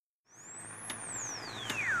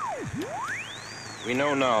We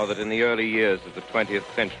know now that in the early years of the 20th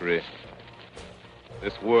century,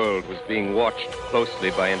 this world was being watched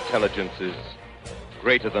closely by intelligences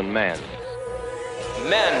greater than man's.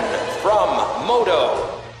 Men from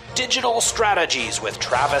Modo. Digital Strategies with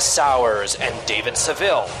Travis Sowers and David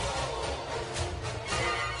Seville.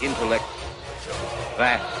 Intellect,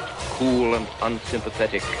 vast, cool, and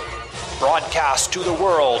unsympathetic. Broadcast to the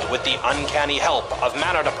world with the uncanny help of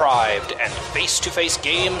Mana Deprived and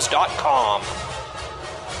FaceToFaceGames.com.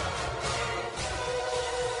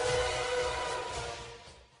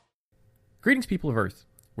 Greetings, people of Earth.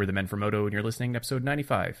 We're the Men from Modo, and you're listening to episode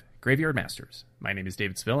 95, Graveyard Masters. My name is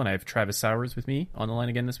David Seville, and I have Travis Sowers with me on the line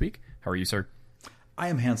again this week. How are you, sir? I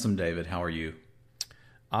am handsome, David. How are you?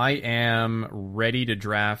 I am ready to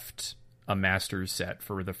draft a Masters set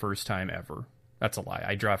for the first time ever. That's a lie.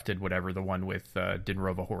 I drafted whatever the one with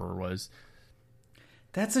Dinrova Horror was.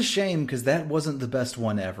 That's a shame, because that wasn't the best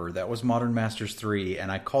one ever. That was Modern Masters 3,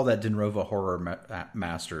 and I call that Dinrova Horror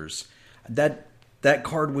Masters. That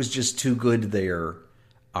card was just too good there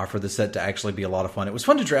for the set to actually be a lot of fun. It was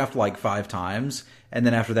fun to draft like 5 times, and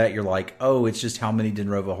then after that you're like, oh, it's just how many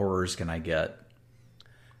Dinrova Horrors can I get?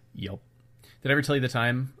 Yep. Did I ever tell you the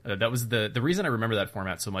time? That was the reason I remember that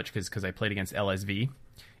format so much, because I played against LSV,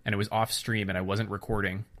 and it was off stream, and I wasn't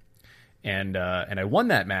recording, and I won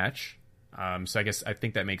that match. So I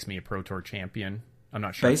think that makes me a Pro Tour champion. I'm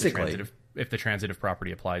not sure basically if the transitive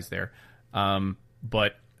property applies there,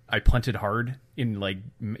 but I punted hard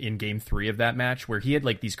in game 3 of that match, where he had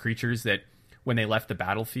like these creatures that when they left the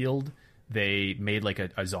battlefield, they made like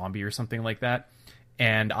a zombie or something like that.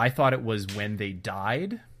 And I thought it was when they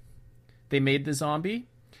died, they made the zombie.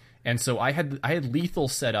 And so I had lethal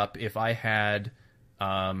set up if I had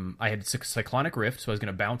Cyclonic Rift, so I was going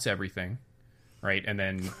to bounce everything, right? And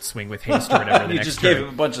then swing with haste or whatever the you next just turn. gave him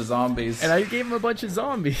a bunch of zombies. And I gave him a bunch of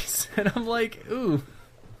zombies. And I'm like, ooh.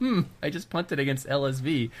 I just punted against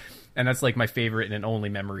LSV, and that's like my favorite and only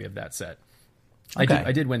memory of that set. Okay.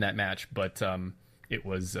 I did win that match, but it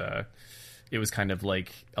was kind of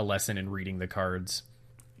like a lesson in reading the cards.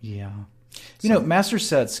 Yeah. You know, master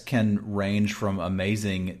sets can range from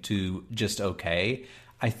amazing to just okay.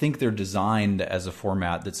 I think they're designed as a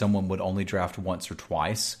format that someone would only draft once or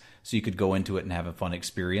twice, so you could go into it and have a fun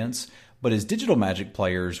experience. But as digital Magic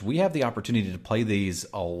players, we have the opportunity to play these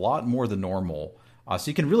a lot more than normal. So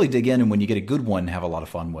you can really dig in, and when you get a good one, have a lot of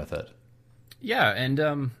fun with it. Yeah, and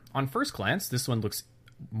on first glance, this one looks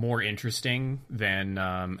more interesting than,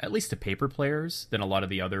 at least to paper players, than a lot of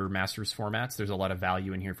the other Masters formats. There's a lot of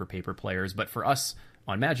value in here for paper players, but for us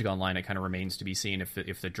on Magic Online, it kind of remains to be seen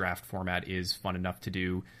if the draft format is fun enough to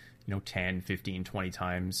do 10, 15, 20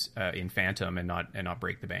 times in Phantom and not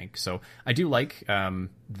break the bank. So I do like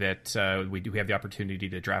that we do have the opportunity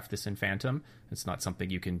to draft this in Phantom. It's not something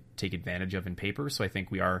you can take advantage of in paper, so I think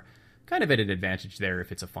we are kind of at an advantage there if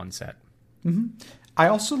it's a fun set. Mm-hmm. I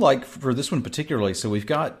also like, for this one particularly, so we've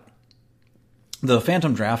got the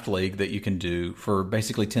Phantom Draft League that you can do for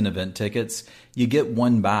basically 10 event tickets. You get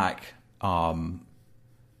one back,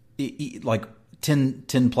 like 10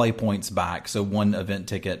 play points back, so one event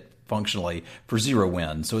ticket functionally for 0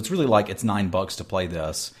 wins. So it's really like it's $9 to play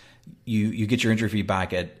this. You get your entry fee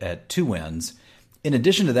back at 2 wins. In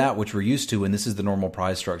addition to that, which we're used to, and this is the normal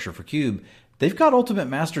prize structure for Cube, they've got Ultimate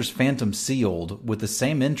Masters Phantom sealed with the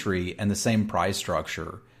same entry and the same prize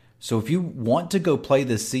structure. So if you want to go play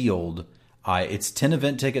this sealed, it's 10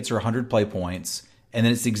 event tickets or 100 play points, and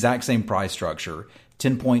then it's the exact same prize structure.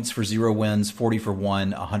 10 points for 0 wins, 40 for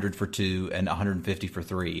 1, 100 for 2, and 150 for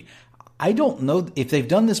 3. I don't know if they've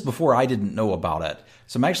done this before. I didn't know about it.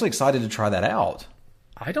 So I'm actually excited to try that out.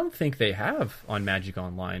 I don't think they have on Magic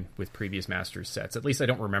Online with previous Masters sets. At least I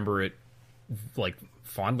don't remember it like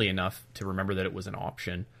fondly enough to remember that it was an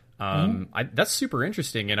option. That's super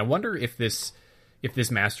interesting, and I wonder if this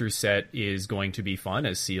Masters set is going to be fun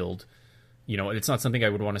as sealed. It's not something I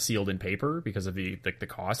would want to sealed in paper because of the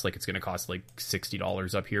cost. Like, it's going to cost like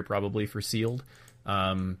 $60 up here probably for sealed.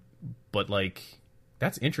 But like,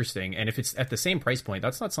 that's interesting. And if it's at the same price point,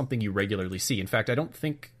 that's not something you regularly see. In fact, I don't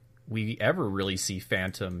think we ever really see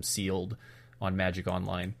Phantom sealed on Magic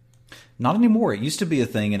Online. Not anymore. It used to be a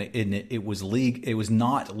thing, and it was league. It was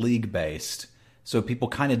not league based, so people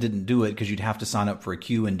kind of didn't do it because you'd have to sign up for a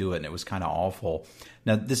queue and do it, and it was kind of awful.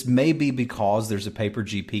 Now, this may be because there's a paper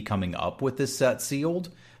GP coming up with this set sealed,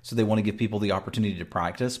 so they want to give people the opportunity to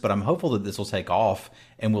practice. But I'm hopeful that this will take off,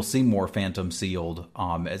 and we'll see more Phantom sealed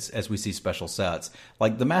as we see special sets.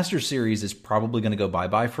 Like, the Master Series is probably going to go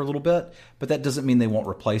bye-bye for a little bit, but that doesn't mean they won't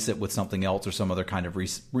replace it with something else or some other kind of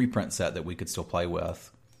reprint set that we could still play with.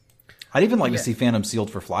 I'd even like to see Phantom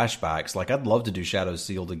sealed for flashbacks. Like, I'd love to do Shadows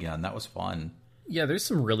sealed again. That was fun. Yeah, there's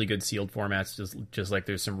some really good sealed formats, just like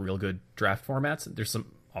there's some real good draft formats. There's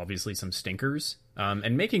obviously some stinkers.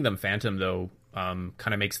 And making them Phantom, though, kind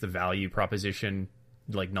of makes the value proposition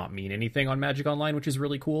like not mean anything on Magic Online, which is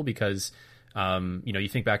really cool because you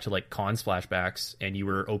think back to like Cons flashbacks and you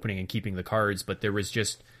were opening and keeping the cards, but there was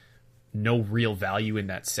just no real value in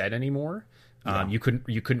that set anymore. You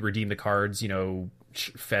couldn't redeem the cards,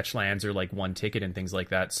 fetch lands or like one ticket and things like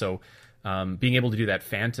that. So being able to do that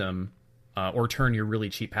Phantom or turn your really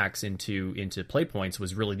cheap packs into play points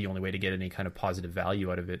was really the only way to get any kind of positive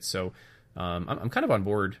value out of it. So I'm kind of on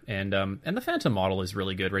board, and the Phantom model is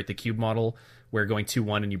really good, right? The cube model where going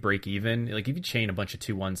 2-1 and you break even. Like if you chain a bunch of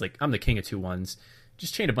 2-1s, like I'm the king of 2-1s,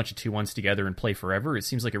 just chain a bunch of 2-1s together and play forever. It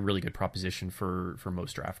seems like a really good proposition for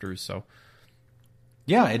most drafters. So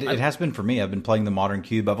yeah, it has been for me. I've been playing the Modern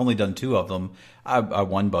Cube. I've only done 2 of them. I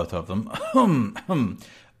won both of them.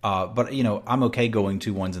 But I'm okay going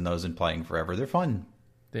 2-1s in those and playing forever. They're fun.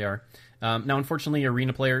 They are. Now, unfortunately,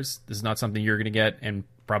 arena players, this is not something you're going to get, and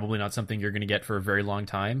probably not something you're going to get for a very long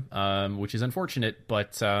time, which is unfortunate.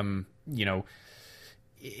 But,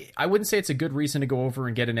 I wouldn't say it's a good reason to go over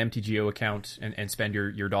and get an MTGO account and spend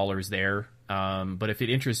your dollars there. But if it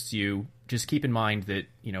interests you, just keep in mind that,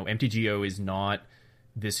 MTGO is not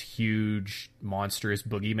this huge, monstrous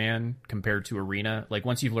boogeyman compared to Arena. Like,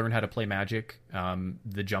 once you've learned how to play Magic,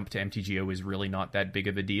 the jump to MTGO is really not that big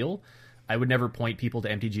of a deal. I would never point people to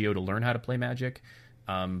MTGO to learn how to play Magic.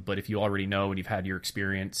 But if you already know and you've had your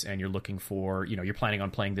experience and you're looking for, you're planning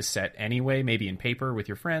on playing this set anyway, maybe in paper with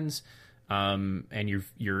your friends, and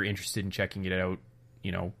you're interested in checking it out,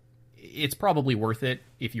 it's probably worth it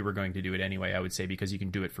if you were going to do it anyway, I would say, because you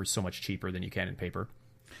can do it for so much cheaper than you can in paper.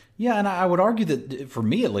 Yeah, and I would argue that, for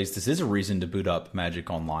me at least, this is a reason to boot up Magic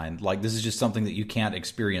Online. Like, this is just something that you can't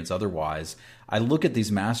experience otherwise. I look at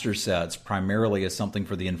these master sets primarily as something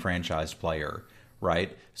for the enfranchised player,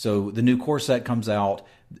 right? So the new core set comes out.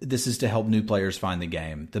 This is to help new players find the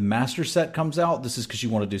game. The master set comes out. This is because you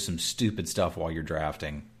want to do some stupid stuff while you're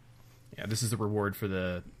drafting. Yeah, this is the reward for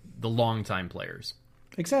the long-time players.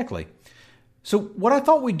 Exactly. So what I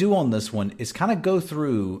thought we'd do on this one is kind of go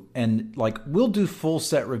through and, like, we'll do full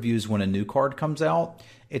set reviews when a new card comes out.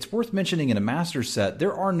 It's worth mentioning in a master set,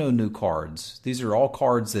 there are no new cards. These are all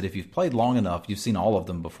cards that if you've played long enough, you've seen all of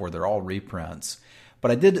them before. They're all reprints.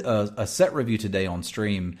 But I did a set review today on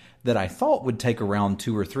stream that I thought would take around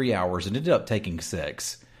 2 or 3 hours and ended up taking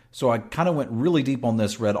 6. So I kind of went really deep on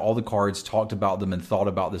this, read all the cards, talked about them, and thought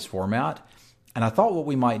about this format. And I thought what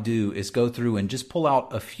we might do is go through and just pull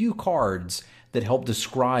out a few cards that help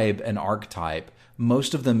describe an archetype.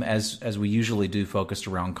 Most of them, as we usually do, focused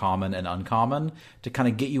around common and uncommon, to kind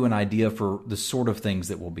of get you an idea for the sort of things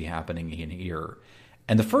that will be happening in here.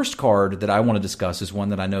 And the first card that I want to discuss is one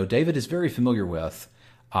that I know David is very familiar with.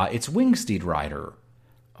 It's Wingsteed Rider.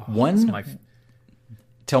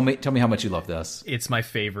 Tell me how much you love this. It's my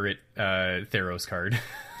favorite Theros card.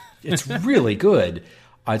 It's really good.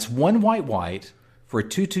 It's 1 white for a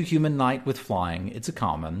 2/2 human knight with flying. It's a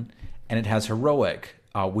common, and it has heroic,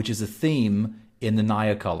 which is a theme in the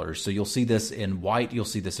Naya colors. So you'll see this in white, you'll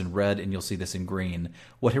see this in red, and you'll see this in green.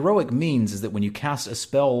 What heroic means is that when you cast a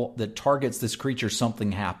spell that targets this creature,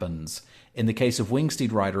 something happens. In the case of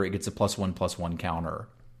Wingsteed Rider, it gets a +1/+1 counter.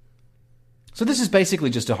 So this is basically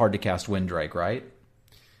just a hard-to-cast Windrake, right?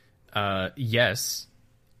 Yes.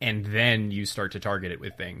 And then you start to target it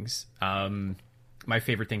with things. My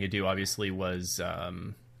favorite thing to do, obviously, was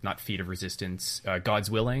not Feat of Resistance. God's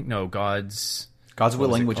Willing. No, God's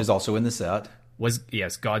Willing, which is also in the set.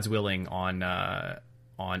 God's Willing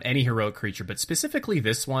on any heroic creature, but specifically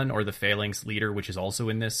this one, or the Phalanx Leader, which is also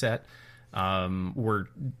in this set, were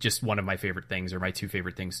just one of my favorite things, or my 2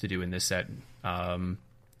 favorite things to do in this set.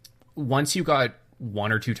 Once you got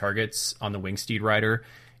 1 or 2 targets on the Wingsteed Rider,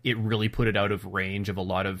 it really put it out of range of a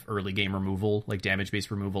lot of early game removal, like damage-based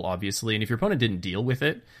removal, obviously. And if your opponent didn't deal with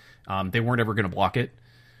it, they weren't ever going to block it.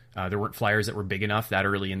 There weren't flyers that were big enough that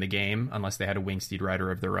early in the game, unless they had a Wingsteed Rider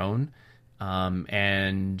of their own.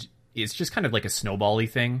 And it's just kind of like a snowball-y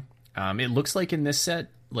thing. It looks like in this set,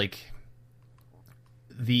 like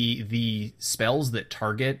the spells that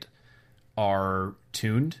target are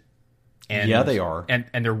tuned. And, yeah, they are.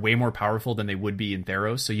 And they're way more powerful than they would be in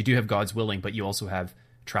Theros. So you do have God's Willing, but you also have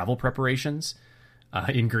Travel Preparations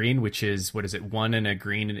in green, which is, 1 and a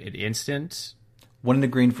green and an instant? 1 and a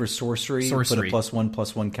green for sorcery. Put a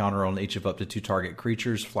 +1/+1 counter on each of up to 2 target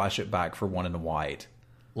creatures. Flash it back for 1 and a white.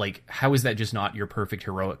 Like, how is that just not your perfect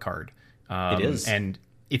heroic card? It is. And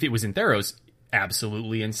if it was in Theros,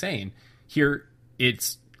 absolutely insane. Here,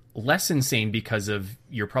 it's less insane because of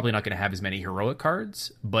you're probably not going to have as many heroic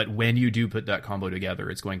cards, but when you do put that combo together,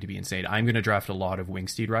 it's going to be insane. I'm going to draft a lot of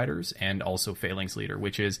Wingsteed Riders and also Phalanx Leader,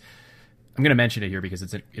 which is, I'm going to mention it here because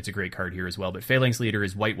it's a great card here as well. But Phalanx Leader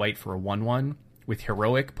is white for a 1/1 with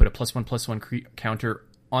heroic. Put a +1/+1 counter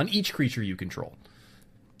on each creature you control.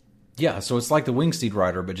 Yeah, so it's like the Wingsteed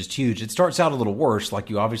Rider, but just huge. It starts out a little worse, like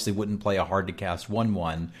you obviously wouldn't play a hard-to-cast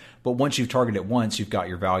 1/1, but once you've targeted it once, you've got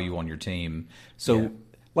your value on your team. So,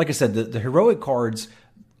 like I said, the heroic cards,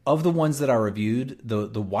 of the ones that I reviewed,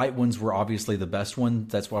 the white ones were obviously the best one.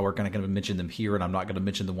 That's why we're going to mention them here, and I'm not going to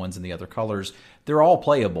mention the ones in the other colors. They're all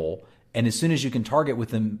playable, and as soon as you can target with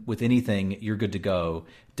them with anything, you're good to go.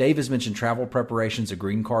 Dave has mentioned Travel Preparations, a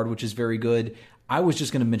green card, which is very good. I was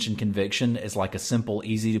just going to mention Conviction as like a simple,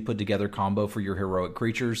 easy to put together combo for your heroic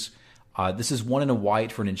creatures. This is 1 and a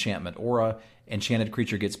white for an enchantment aura. Enchanted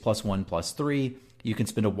creature gets +1/+3. You can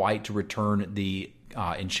spend a white to return the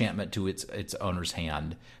enchantment to its owner's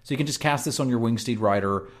hand. So you can just cast this on your Wingsteed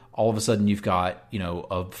Rider. All of a sudden you've got,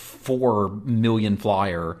 a 4 million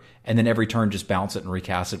flyer, and then every turn just bounce it and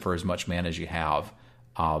recast it for as much mana as you have.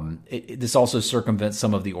 This also circumvents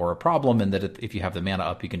some of the aura problem, and that if you have the mana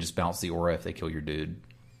up, you can just bounce the aura if they kill your dude.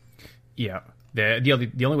 Yeah,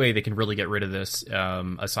 the only way they can really get rid of this,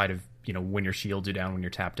 aside of when your shields are down, when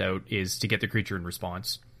you're tapped out, is to get the creature in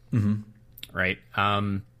response. Mm-hmm. Right.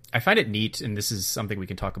 I find it neat, and this is something we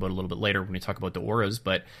can talk about a little bit later when we talk about the auras.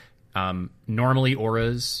 But normally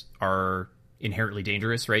auras are inherently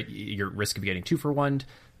dangerous, right? You're at risk of getting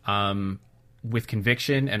 2-for-1. With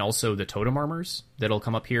Conviction and also the totem armors that'll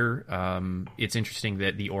come up here, it's interesting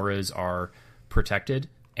that the auras are protected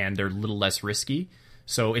and they're a little less risky.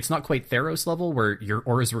 So it's not quite Theros level where your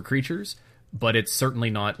auras were creatures, but it's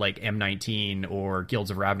certainly not like M19 or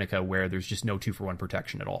Guilds of Ravnica where there's just no 2-for-1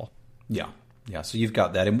 protection at all. Yeah. So you've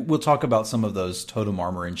got that. And we'll talk about some of those totem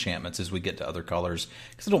armor enchantments as we get to other colors,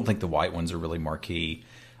 because I don't think the white ones are really marquee.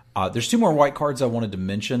 There's 2 more white cards I wanted to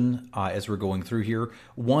mention as we're going through here.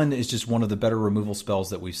 One is just one of the better removal spells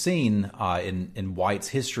that we've seen in White's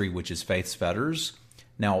history, which is Faith's Fetters.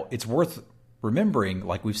 Now, it's worth remembering,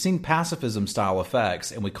 like, we've seen pacifism-style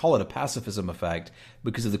effects, and we call it a pacifism effect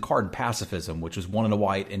because of the card Pacifism, which was 1 and a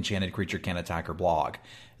white, enchanted creature can't attack or block.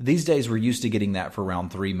 These days, we're used to getting that for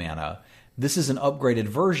round 3 mana. This is an upgraded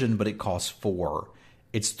version, but it costs 4.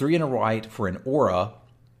 It's 3 and a white for an aura.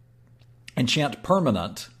 Enchant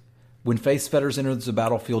permanent. When Faith's Fetters enters the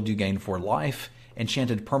battlefield, you gain 4 life.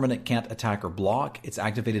 Enchanted permanent can't attack or block. Its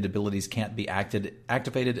activated abilities can't be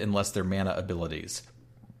activated unless they're mana abilities.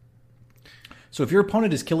 So if your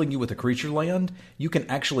opponent is killing you with a creature land, you can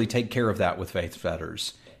actually take care of that with Faith's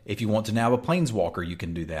Fetters. If you want to nab a Planeswalker, you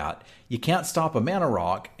can do that. You can't stop a Mana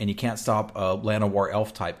Rock, and you can't stop a Llanowar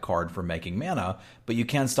Elf-type card from making mana, but you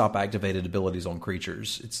can stop activated abilities on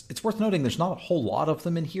creatures. It's worth noting there's not a whole lot of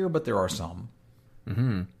them in here, but there are some.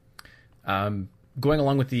 Mm-hmm. Going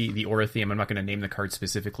along with the aura theme, I'm not going to name the card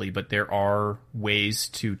specifically, but there are ways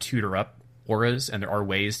to tutor up auras, and there are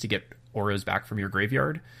ways to get auras back from your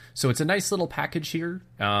graveyard. So it's a nice little package here.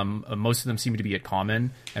 Most of them seem to be at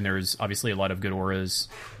common, and there's obviously a lot of good auras,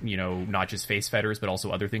 not just Faith's Fetters, but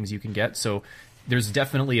also other things you can get. So there's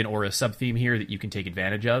definitely an aura sub-theme here that you can take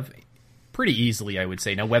advantage of pretty easily, I would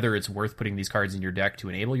say. Now, whether it's worth putting these cards in your deck to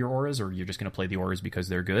enable your auras, or you're just going to play the auras because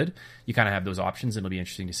they're good, you kind of have those options, and it'll be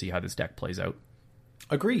interesting to see how this deck plays out.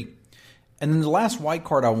 Agree. And then the last white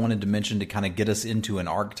card I wanted to mention to kind of get us into an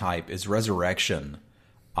archetype is Resurrection.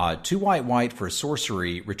 2 white for a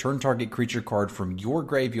sorcery, return target creature card from your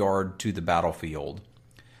graveyard to the battlefield.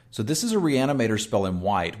 So this is a reanimator spell in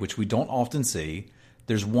white, which we don't often see.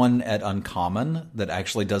 There's one at uncommon that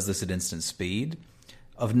actually does this at instant speed.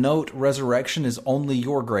 Of note, Resurrection is only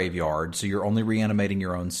your graveyard, so you're only reanimating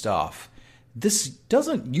your own stuff. This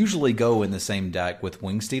doesn't usually go in the same deck with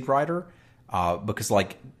Wingsteed Rider, because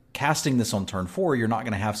casting this on turn 4, you're not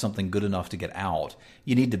going to have something good enough to get out.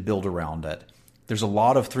 You need to build around it. There's a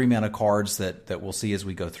lot of 3-mana cards that we'll see as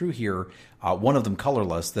we go through here. One of them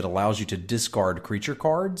colorless that allows you to discard creature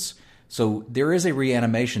cards. So there is a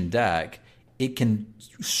reanimation deck. It can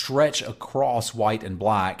stretch across white and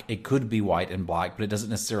black. It could be white and black, but it doesn't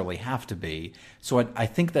necessarily have to be. So I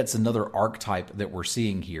think that's another archetype that we're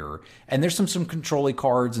seeing here. And there's some control-y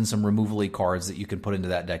cards and some removal-y cards that you can put into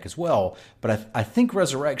that deck as well. But I think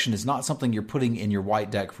Resurrection is not something you're putting in your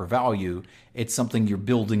white deck for value. It's something you're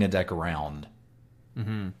building a deck around.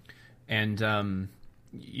 Mm-hmm. And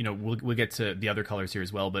we'll get to the other colors here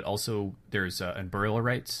as well, but also there's Burial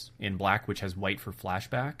Rites in black, which has white for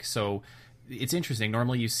flashback. So it's interesting.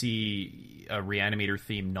 Normally you see a Reanimator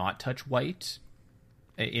theme not touch white,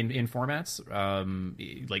 in formats,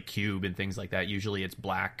 like Cube and things like that. Usually it's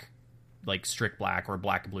black, like strict black or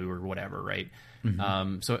black blue or whatever, right?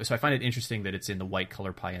 So I find it interesting that it's in the white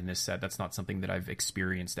color pie in this set. That's not something that I've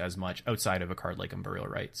experienced as much outside of a card like Imperial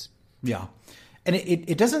Rights. Yeah. And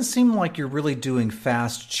it doesn't seem like you're really doing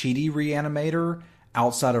fast, cheaty Reanimator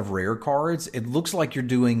outside of rare cards. It looks like you're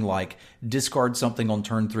doing like discard something on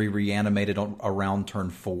turn 3, reanimate it around turn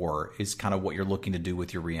 4 is kind of what you're looking to do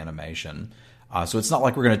with your reanimation. So it's not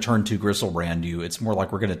like we're going to turn 2 Gristlebrand you. It's more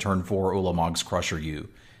like we're going to turn 4 Ulamog's Crusher you.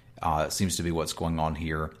 Seems to be what's going on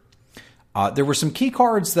here. There were some key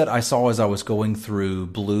cards that I saw as I was going through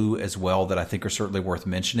blue as well that I think are certainly worth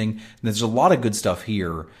mentioning. And there's a lot of good stuff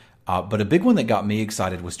here. But a big one that got me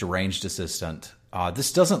excited was Deranged Assistant.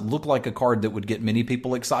 This doesn't look like a card that would get many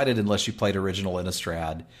people excited unless you played original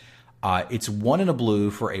Innistrad. It's 1 and a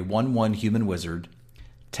blue for a 1/1 human wizard.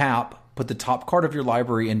 Tap, put the top card of your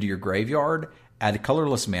library into your graveyard, add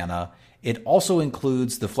colorless mana. It also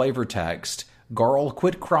includes the flavor text, Garl,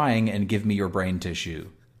 quit crying and give me your brain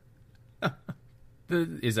tissue.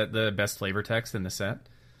 Is that the best flavor text in the set?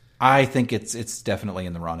 I think it's definitely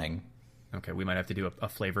in the running. Okay, we might have to do a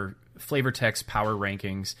flavor text power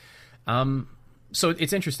rankings. So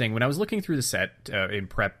it's interesting. When I was looking through the set in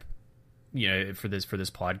prep, for this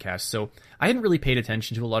podcast, so I hadn't really paid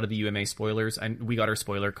attention to a lot of the UMA spoilers. And we got our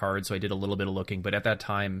spoiler card, so I did a little bit of looking. But at that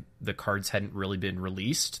time, the cards hadn't really been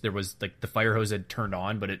released. There was like the fire hose had turned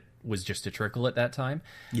on, but it was just a trickle at that time.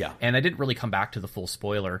 Yeah, and I didn't really come back to the full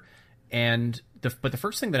spoiler. And but the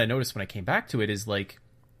first thing that I noticed when I came back to it is like,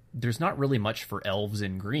 there's not really much for elves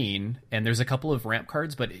in green, and there's a couple of ramp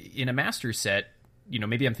cards, but in a master set,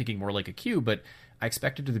 maybe I'm thinking more like a cube, but I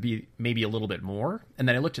expected it to be maybe a little bit more. And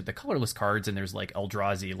then I looked at the colorless cards, and there's like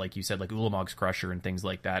Eldrazi, like you said, like Ulamog's Crusher and things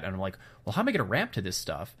like that. And I'm like, well, how am I going to ramp to this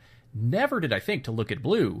stuff? Never did I think to look at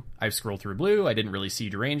blue. I've scrolled through blue. I didn't really see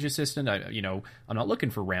Deranged Assistant. I'm not looking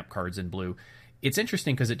for ramp cards in blue. It's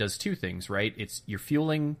interesting because it does two things, right? You're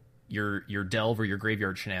fueling your delve or your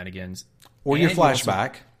graveyard shenanigans. Or your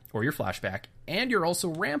flashback. Or your flashback, and you're also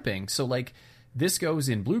ramping. So, like, this goes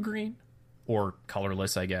in blue-green, or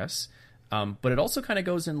colorless, I guess. But it also kind of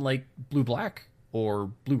goes in, like, blue-black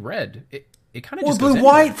or blue-red. It kind of just goes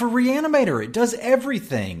blue-white for Reanimator. It does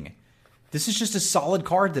everything. This is just a solid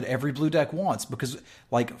card that every blue deck wants because,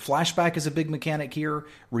 like, flashback is a big mechanic here.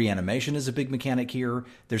 Reanimation is a big mechanic here.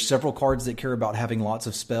 There's several cards that care about having lots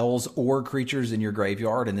of spells or creatures in your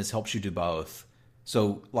graveyard, and this helps you do both.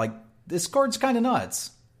 So, like, this card's kind of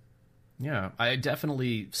nuts. Yeah, I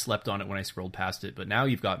definitely slept on it when I scrolled past it, but now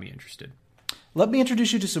you've got me interested. Let me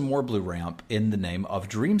introduce you to some more blue ramp in the name of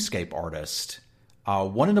Dreamscape Artist.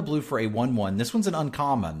 1 and a blue for a 1/1. This one's an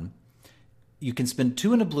uncommon. You can spend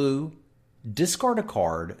 2 and a blue, discard a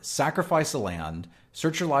card, sacrifice a land,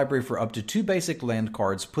 search your library for up to 2 basic land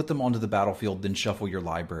cards, put them onto the battlefield, then shuffle your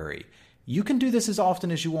library. You can do this as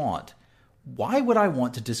often as you want. Why would I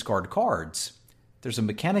want to discard cards? There's a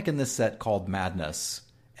mechanic in this set called Madness.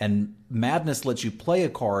 And Madness lets you play a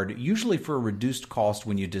card, usually for a reduced cost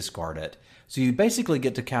when you discard it. So you basically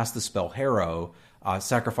get to cast the spell Harrow,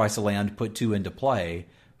 sacrifice a land, put 2 into play,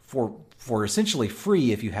 for essentially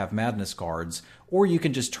free if you have Madness cards, or you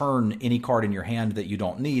can just turn any card in your hand that you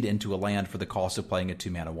don't need into a land for the cost of playing a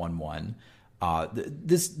 2-mana 1/1.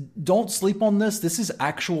 Don't sleep on this. This is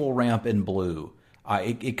actual ramp in blue.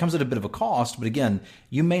 It comes at a bit of a cost, but again,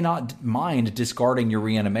 you may not mind discarding your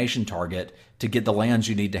reanimation target to get the lands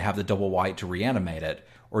you need to have the double white to reanimate it,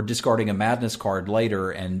 or discarding a Madness card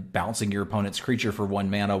later and bouncing your opponent's creature for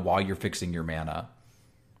 1 mana while you're fixing your mana.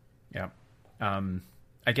 Yeah.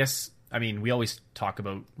 I guess, we always talk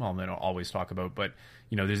about, well, they don't always talk about, but,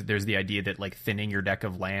 there's the idea that, like, thinning your deck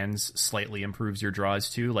of lands slightly improves your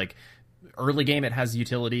draws, too. Like, early game it has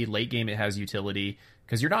utility, late game it has utility,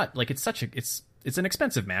 because you're not, like, it's an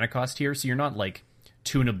expensive mana cost here, so you're not like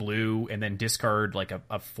 2 and a blue and then discard like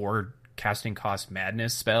a 4 casting cost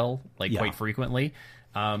Madness spell quite frequently.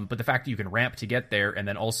 But the fact that you can ramp to get there and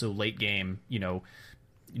then also late game,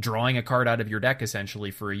 drawing a card out of your deck essentially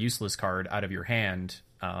for a useless card out of your hand,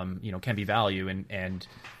 can be value. And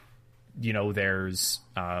there's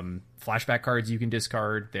flashback cards you can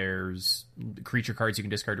discard. There's creature cards you can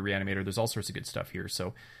discard to Reanimator. There's all sorts of good stuff here.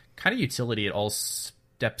 So kind of utility at all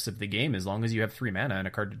steps of the game as long as you have 3 mana and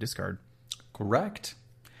a card to discard. Correct.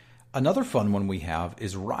 Another fun one we have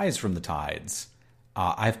is Rise from the Tides.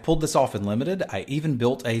 I've pulled this off in Limited. I even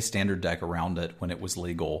built a standard deck around it when it was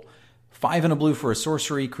legal. 5 and a blue for a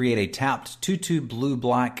sorcery. Create a tapped 2/2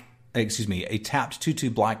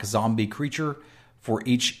 black zombie creature for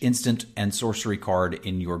each instant and sorcery card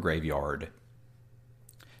in your graveyard.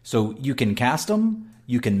 So you can cast them.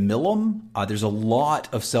 You can mill them. There's a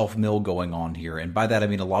lot of self-mill going on here. And by that, I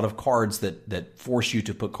mean a lot of cards that force you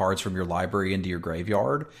to put cards from your library into your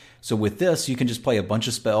graveyard. So with this, you can just play a bunch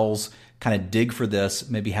of spells, kind of dig for this,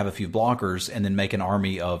 maybe have a few blockers, and then make an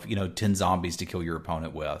army of 10 zombies to kill your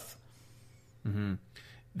opponent with. Mm-hmm.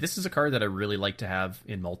 This is a card that I really like to have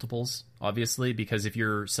in multiples, obviously, because if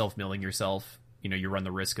you're self-milling yourself, you run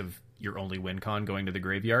the risk of your only win con going to the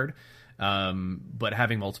graveyard. But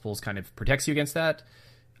having multiples kind of protects you against that.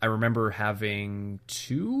 I remember having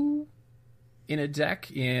 2 in a deck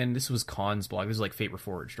this was Khan's block. This was like Fate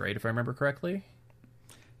Reforged, right? If I remember correctly.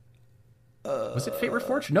 Was it Fate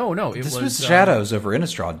Reforged? No. This was Shadows over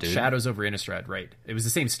Innistrad, dude. Shadows over Innistrad, right. It was the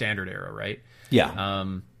same standard era, right? Yeah.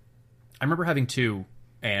 I remember having 2,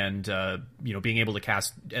 and being able to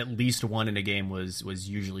cast at least 1 in a game was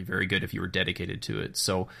usually very good if you were dedicated to it.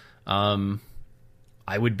 So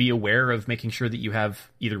I would be aware of making sure that you have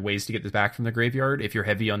either ways to get this back from the graveyard if you're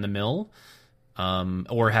heavy on the mill,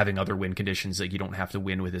 or having other win conditions that you don't have to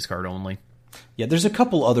win with this card only. Yeah, there's a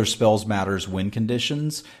couple other Spells Matters win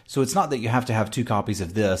conditions. So it's not that you have to have 2 copies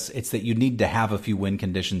of this. It's that you need to have a few win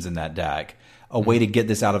conditions in that deck. A way to get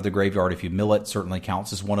this out of the graveyard if you mill it certainly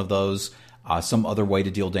counts as one of those. Some other way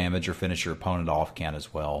to deal damage or finish your opponent off can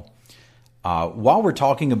as well. While we're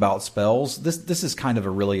talking about spells, this is kind of a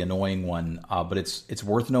really annoying one, but it's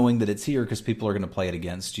worth knowing that it's here because people are going to play it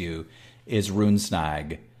against you, is Rune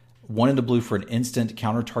Snag. 1 in the blue for an instant,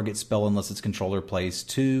 counter target spell unless its controller plays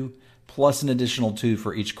 2, plus an additional 2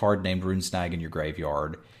 for each card named Rune Snag in your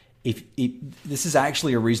graveyard. This is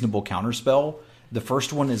actually a reasonable counter spell. The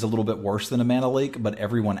first one is a little bit worse than a mana leak, but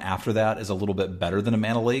everyone after that is a little bit better than a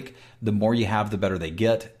mana leak. The more you have, the better they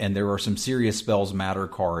get, and there are some serious Spells Matter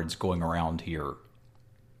cards going around here.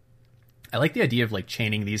 I like the idea of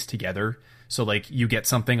chaining these together. So you get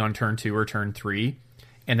something on turn 2 or turn 3,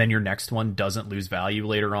 and then your next one doesn't lose value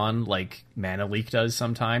later on, like Mana Leak does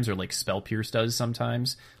sometimes, or Spell Pierce does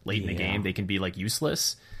sometimes. Late in the game, they can be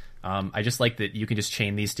useless. I just like that you can just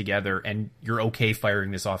chain these together, and you're okay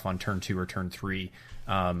firing this off on turn 2 or turn 3,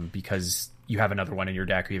 because you have another one in your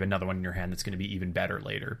deck, or you have another one in your hand that's going to be even better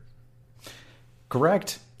later.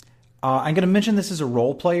 Correct. I'm going to mention this as a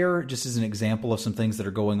role player, just as an example of some things that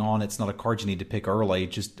are going on. It's not a card you need to pick early.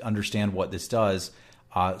 Just understand what this does.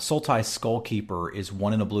 Sultai Skullkeeper is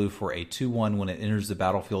 1 in a blue for a 2/1. When it enters the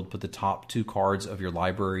battlefield, put the top 2 cards of your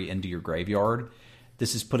library into your graveyard.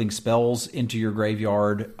 This is putting spells into your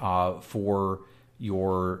graveyard for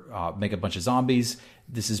your make a bunch of zombies.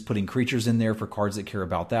 This is putting creatures in there for cards that care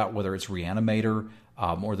about that, whether it's Reanimator,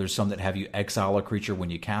 or there's some that have you exile a creature when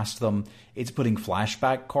you cast them. It's putting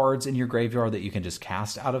flashback cards in your graveyard that you can just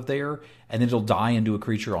cast out of there, and then it'll die into a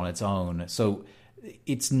creature on its own. So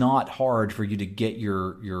it's not hard for you to get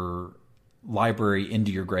your library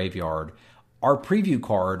into your graveyard. Our preview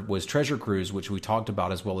card was Treasure Cruise, which we talked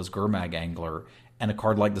about, as well as Gurmag Angler. And a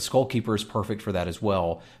card like the Skullkeeper is perfect for that as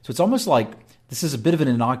well. So it's almost like this is a bit of an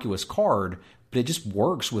innocuous card, but it just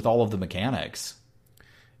works with all of the mechanics.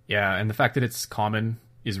 Yeah, and the fact that it's common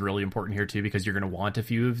is really important here too, because you're going to want a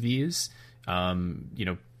few of these.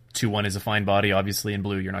 2/1 is a fine body, obviously in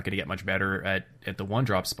blue. You're not going to get much better at the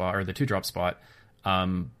 1-drop spot or the 2-drop spot.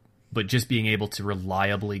 But just being able to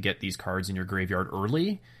reliably get these cards in your graveyard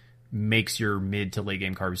early makes your mid to late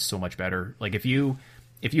game cards so much better.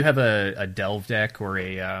 If you have a Delve deck or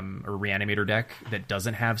a Reanimator deck that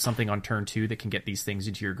doesn't have something on turn 2 that can get these things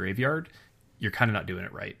into your graveyard, you're kind of not doing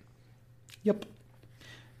it right. Yep.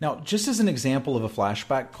 Now, just as an example of a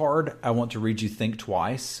flashback card, I want to read you Think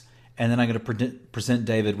Twice, and then I'm going to present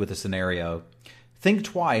David with a scenario. Think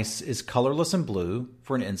Twice is colorless and blue.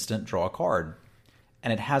 For an instant, draw a card.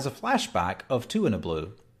 And it has a flashback of 2 in a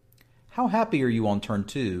blue. How happy are you on turn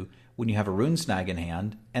 2 when you have a Rune Snag in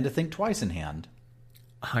hand and a Think Twice in hand?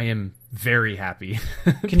 I am very happy.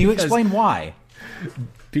 Can you explain why?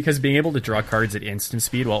 Because being able to draw cards at instant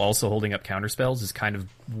speed while also holding up counterspells is kind of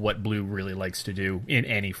what blue really likes to do in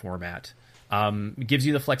any format. It gives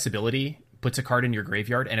you the flexibility, puts a card in your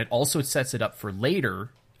graveyard, and it also sets it up for later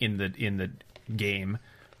in the game,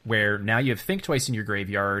 where now you have Think Twice in your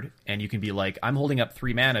graveyard, and you can be like, I'm holding up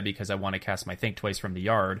 3 mana because I want to cast my Think Twice from the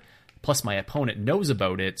yard, plus my opponent knows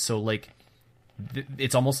about it, so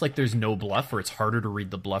it's almost like there's no bluff, or it's harder to read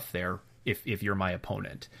the bluff there if you're my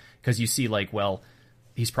opponent, because you see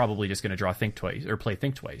he's probably just going to draw Think Twice or play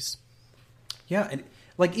Think Twice. Yeah, and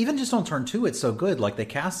even just on turn 2, it's so good. They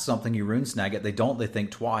cast something, you Rune Snag it, they don't, they Think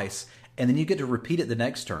Twice, and then you get to repeat it the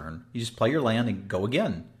next turn. You just play your land and go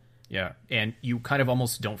again. Yeah, and you kind of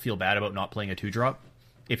almost don't feel bad about not playing a 2-drop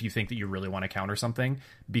if you think that you really want to counter something,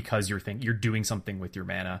 because you're doing something with your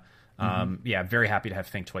mana. Yeah, very happy to have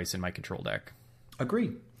Think Twice in my control deck.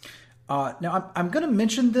 Agreed. Now, I'm going to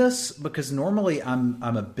mention this because normally I'm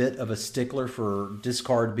a bit of a stickler for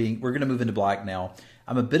discard being... We're going to move into black now.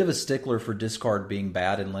 I'm a bit of a stickler for discard being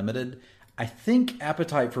bad and limited. I think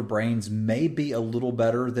Appetite for Brains may be a little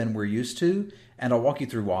better than we're used to, and I'll walk you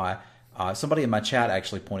through why. Somebody in my chat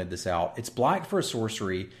actually pointed this out. It's black for a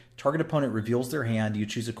sorcery. Target opponent reveals their hand. You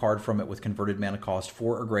choose a card from it with converted mana cost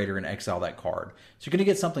 4 or greater and exile that card. So you're going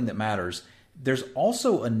to get something that matters. There's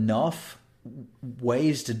also enough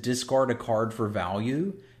ways to discard a card for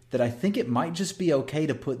value that I think it might just be okay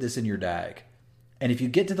to put this in your deck. And if you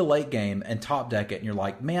get to the late game and top deck it and you're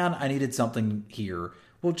like, man, I needed something here,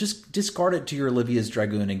 well, just discard it to your Olivia's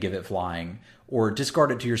Dragoon and give it flying. Or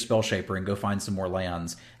discard it to your Spell Shaper and go find some more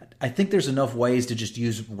lands. I think there's enough ways to just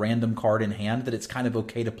use random card in hand that it's kind of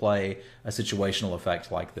okay to play a situational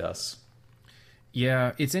effect like this.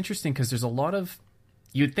 Yeah, it's interesting because there's a lot of...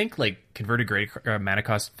 You'd think, like, converted mana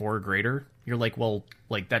cost 4 or greater, you're like, well,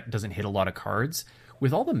 like, that doesn't hit a lot of cards.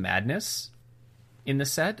 With all the madness in the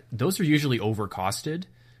set, those are usually overcosted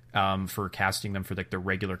for casting them for, like, their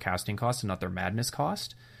regular casting cost and not their madness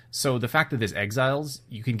cost. So the fact that this exiles,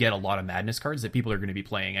 you can get a lot of madness cards that people are going to be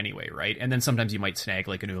playing anyway, right? And then sometimes you might snag,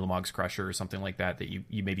 like, an Ulamog's Crusher or something like that you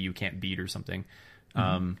maybe you can't beat or something.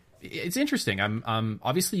 Mm-hmm. It's interesting.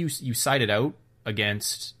 Obviously, you side it out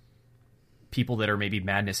against people that are maybe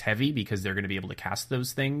madness heavy because they're going to be able to cast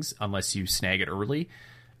those things unless you snag it early.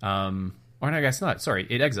 Or no, I guess not. Sorry,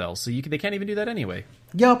 it exiles, so they can't even do that anyway.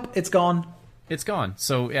 Yup, it's gone. It's gone.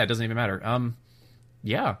 So yeah, it doesn't even matter.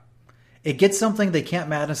 Yeah. It gets something, they can't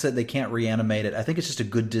madness it, they can't reanimate it. I think it's just a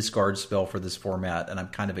good discard spell for this format, and I'm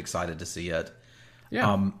kind of excited to see it.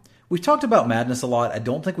 Yeah. We've talked about madness a lot. I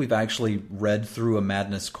don't think we've actually read through a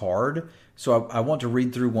madness card. So I want to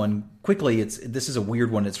read through one quickly. This is a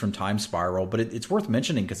weird one. It's from Time Spiral, but it's worth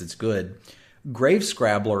mentioning because it's good. Grave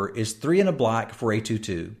Scrabbler is 3 and a black for a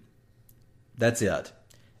 2/2. That's it.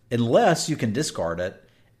 Unless you can discard it,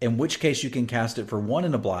 in which case you can cast it for 1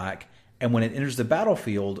 and a black, and when it enters the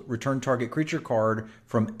battlefield, return target creature card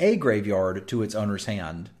from a graveyard to its owner's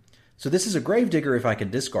hand. So this is a Gravedigger if I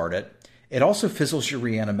can discard it. It also fizzles your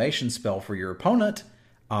reanimation spell for your opponent,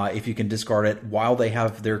 if you can discard it while they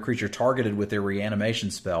have their creature targeted with their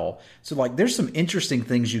reanimation spell. So, like, there's some interesting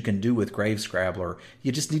things you can do with Grave Scrabbler.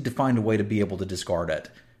 You just need to find a way to be able to discard it.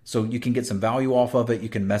 So you can get some value off of it. You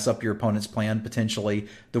can mess up your opponent's plan, potentially.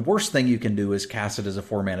 The worst thing you can do is cast it as a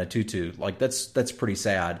 4-mana 2/2. Like, that's pretty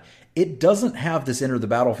sad. It doesn't have this enter the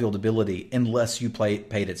battlefield ability unless you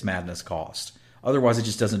paid its madness cost. Otherwise, it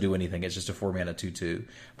just doesn't do anything. It's just a 4-mana 2/2.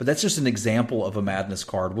 But that's just an example of a madness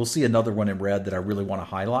card. We'll see another one in red that I really want to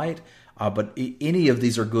highlight. But any of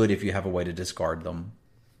these are good if you have a way to discard them.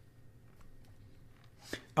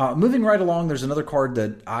 Moving right along, there's another card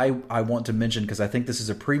that I want to mention because I think this is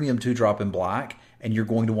a premium 2-drop in black, and you're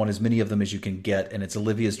going to want as many of them as you can get, and it's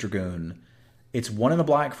Olivia's Dragoon. It's 1 and a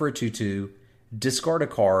black for a 2/2. Discard a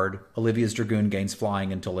card. Olivia's Dragoon gains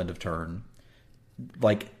flying until end of turn.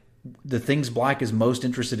 Like, the things black is most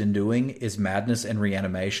interested in doing is madness and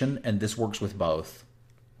reanimation, and this works with both.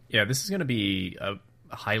 Yeah, this is going to be a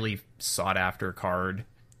highly sought after card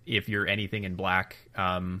if you're anything in black.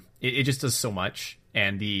 It just does so much,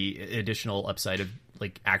 and the additional upside of,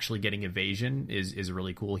 like, actually getting evasion is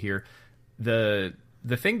really cool here. The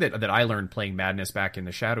thing that I learned playing Madness back in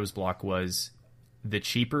the Shadows block was the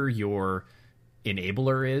cheaper your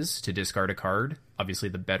enabler is to discard a card, obviously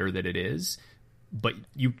the better that it is. But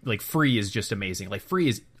you, like, free is just amazing. Like, free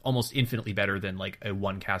is almost infinitely better than, like, a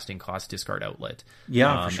 1 casting cost discard outlet.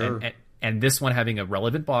 Yeah, for sure. And this one having a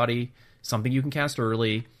relevant body, something you can cast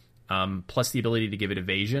early, plus the ability to give it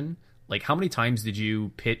evasion. Like, how many times did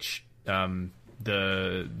you pitch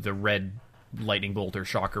the red lightning bolt or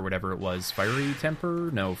shock or whatever it was? Fiery Temper?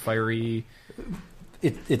 No, Fiery...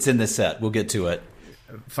 It's in this set. We'll get to it.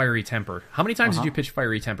 Fiery Temper. How many times did you pitch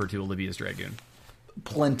Fiery Temper to Olivia's Dragoon?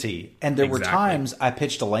 Plenty. And there were times I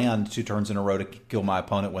pitched a land 2 turns in a row to kill my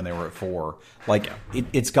opponent when they were at 4. Like,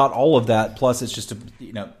 it's got all of that, plus it's just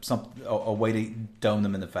a way to dome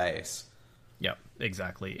them in the face. Yeah,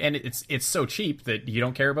 exactly. And it's so cheap that you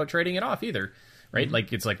don't care about trading it off either, right? Mm-hmm.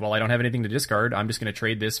 Like, it's like, well, I don't have anything to discard. I'm just going to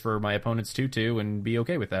trade this for my opponent's 2/2 and be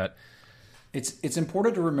okay with that. It's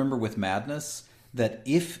important to remember with Madness that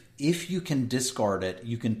if you can discard it,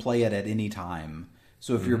 you can play it at any time.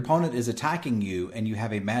 So if your opponent is attacking you and you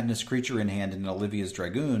have a Madness creature in hand in Olivia's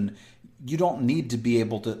Dragoon, you don't need to be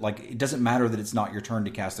able to, like, it doesn't matter that it's not your turn to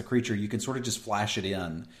cast the creature. You can sort of just flash it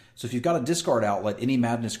in. So if you've got a discard outlet, any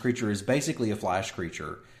Madness creature is basically a flash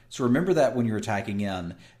creature. So remember that when you're attacking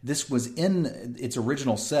in. This was in its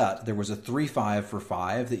original set. There was a 3/5 for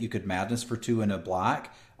 5 that you could Madness for 2 and a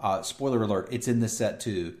black. Spoiler alert, it's in this set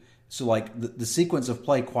too. So like the sequence of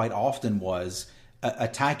play quite often was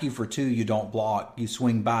attack you for 2, you don't block, you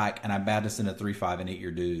swing back, and I madness in a 3/5 and eat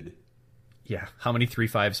your dude. Yeah. How many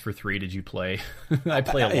 3/5s for 3 did you play? I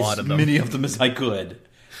play a lot of them. As many of them as I could.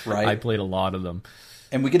 Right. I played a lot of them.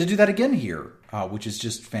 And we get to do that again here, which is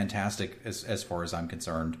just fantastic as far as I'm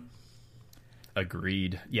concerned.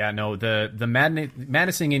 Agreed. Yeah, no, the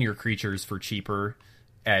madnessing in your creatures for cheaper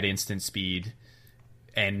at instant speed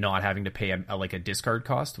and not having to pay a discard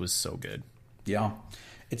cost was so good. Yeah.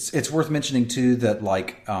 It's worth mentioning too that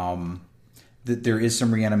that there is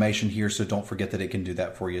some reanimation here, so don't forget that it can do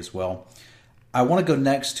that for you as well. I want to go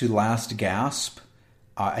next to Last Gasp.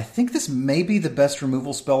 I think this may be the best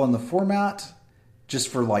removal spell in the format. Just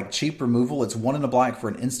for cheap removal, it's 1 and a black for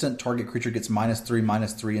an instant. Target creature gets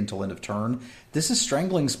 -3/-3 until end of turn. This is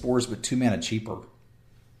Strangling Spores, but 2 mana cheaper.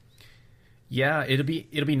 Yeah, it'll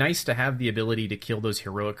be nice to have the ability to kill those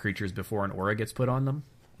heroic creatures before an aura gets put on them.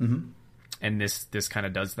 Mm-hmm. And this kind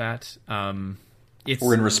of does that.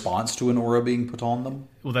 Or in response to an aura being put on them.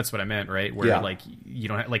 Well, that's what I meant, right? Where you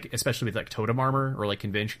don't have, especially with totem armor or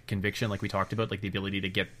conviction, like we talked about, the ability to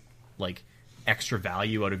get extra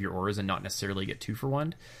value out of your auras and not necessarily get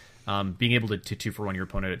 2-for-1. Being able to 2-for-1 your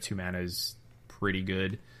opponent at 2 mana is pretty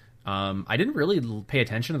good. I didn't really pay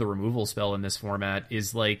attention to the removal spell in this format.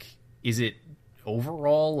 Is it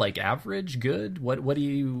overall average, good? What do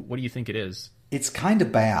you think it is? It's kind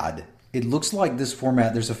of bad. It looks like this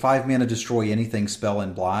format, there's a 5 mana destroy anything spell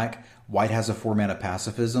in black. White has a 4 mana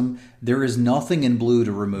pacifism. There is nothing in blue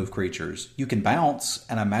to remove creatures. You can bounce,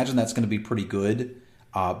 and I imagine that's going to be pretty good,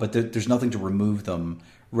 but there's nothing to remove them.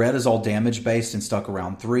 Red is all damage based and stuck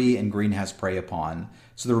around 3, and green has prey upon.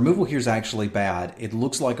 So the removal here is actually bad. It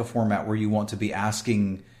looks like a format where you want to be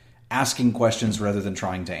asking questions rather than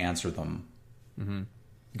trying to answer them. Mm-hmm.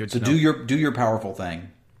 Good. So do your powerful thing.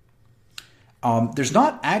 There's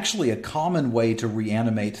not actually a common way to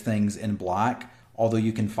reanimate things in black, although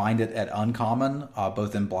you can find it at uncommon,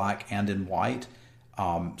 both in black and in white.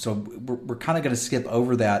 So we're kind of going to skip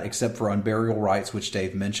over that, except for Unburial Rites, which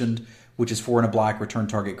Dave mentioned, which is 4 and a black, return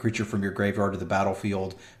target creature from your graveyard to the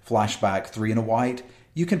battlefield, flashback 3 and a white.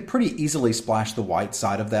 You can pretty easily splash the white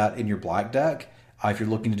side of that in your black deck if you're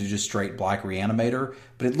looking to do just straight black Reanimator.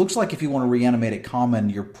 But it looks like if you want to reanimate it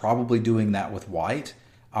common, you're probably doing that with white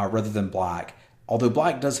rather than black. Although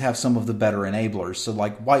black does have some of the better enablers, so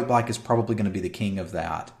white-black is probably going to be the king of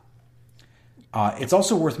that. It's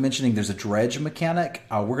also worth mentioning there's a dredge mechanic.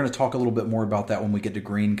 We're going to talk a little bit more about that when we get to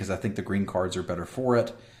green, because I think the green cards are better for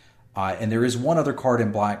it. And there is one other card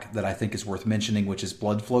in black that I think is worth mentioning, which is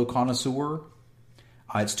Bloodflow Connoisseur.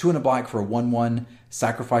 It's 2 and a black for a 1/1.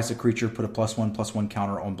 Sacrifice a creature, put a +1/+1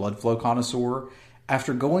 counter on Bloodflow Connoisseur.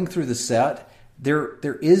 After going through the set,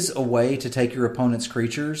 there is a way to take your opponent's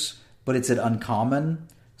creatures, but it's at uncommon.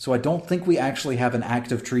 So I don't think we actually have an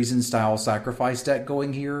Act of Treason style sacrifice deck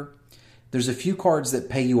going here. There's a few cards that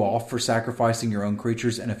pay you off for sacrificing your own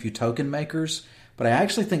creatures and a few token makers, but I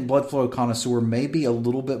actually think Bloodflow Connoisseur may be a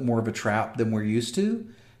little bit more of a trap than we're used to,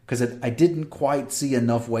 because I didn't quite see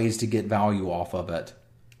enough ways to get value off of it.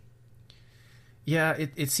 Yeah,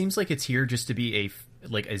 it seems like it's here just to be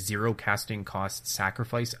a 0 casting cost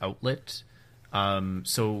sacrifice outlet.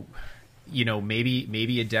 So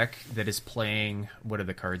maybe a deck that is playing, what are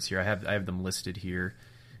the cards here? I have them listed here.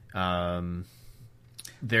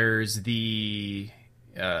 There's the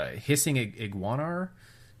Hissing Iguanar.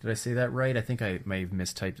 Did I say that right? I think I may have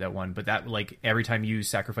mistyped that one. But that, every time you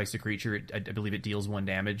sacrifice a creature, I believe it deals 1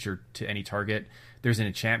 damage or to any target. There's an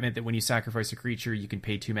enchantment that when you sacrifice a creature, you can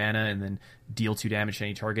pay 2 mana and then deal 2 damage to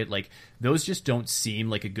any target. Those just don't seem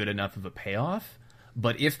like a good enough of a payoff.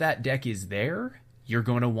 But if that deck is there, you're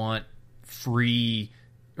going to want free,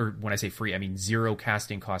 or when I say free, I mean 0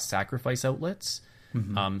 casting cost sacrifice outlets.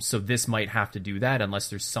 Mm-hmm. So this might have to do that unless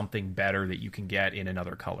there's something better that you can get in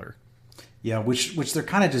another color. Yeah, which there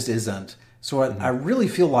kind of just isn't. So I really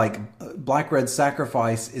feel like Black-Red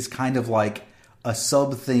Sacrifice is kind of like a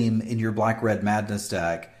sub-theme in your Black-Red Madness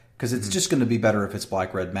deck, because it's just going to be better if it's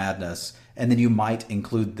Black-Red Madness, and then you might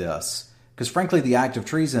include this. Because frankly, the Act of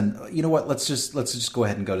Treason, you know what, let's just go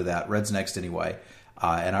ahead and go to that. Red's next anyway.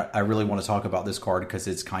 And I really want to talk about this card because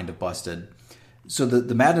it's kind of busted. So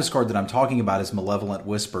the Madness card that I'm talking about is Malevolent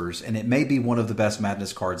Whispers, and it may be one of the best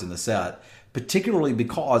Madness cards in the set, particularly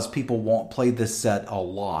because people won't play this set a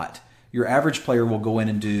lot. Your average player will go in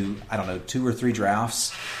and do, 2 or 3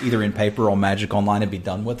 drafts, either in paper or Magic Online, and be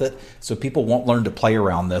done with it. So people won't learn to play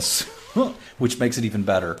around this, which makes it even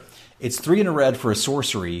better. It's 3 and a red for a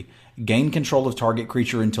sorcery. Gain control of target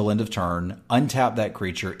creature until end of turn. Untap that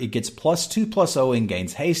creature. It gets +2/+0 and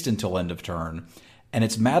gains haste until end of turn. and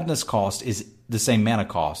its madness cost is the same mana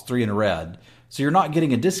cost, 3 and a red. So you're not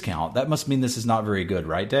getting a discount. That must mean this is not very good,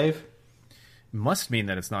 right, Dave? Must mean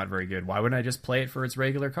that it's not very good. Why wouldn't I just play it for its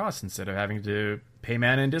regular cost instead of having to pay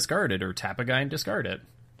mana and discard it, or tap a guy and discard it?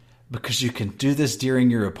 Because you can do this during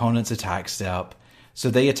your opponent's attack step. So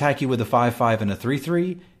they attack you with a 5/5 and a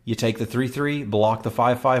 3/3. You take the 3/3, block the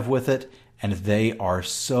 5/5 with it, and they are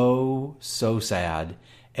so sad.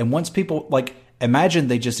 And once people, like, imagine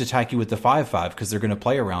they just attack you with the 5/5 because they're going to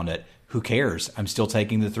play around it. Who cares? I'm still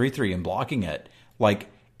taking the 3/3 and blocking it. Like,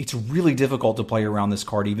 it's really difficult to play around this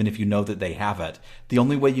card even if you know that they have it. The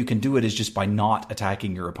only way you can do it is just by not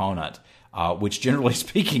attacking your opponent. Which, generally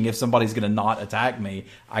speaking, if somebody's going to not attack me,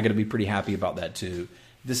 I got to be pretty happy about that too.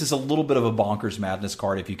 This is a little bit of a bonkers madness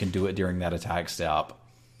card if you can do it during that attack step.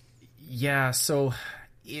 Yeah, so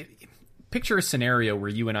picture a scenario where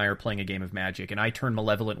you and I are playing a game of Magic, and I turn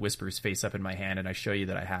Malevolent Whispers face up in my hand, and I show you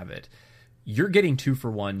that I have it. You're getting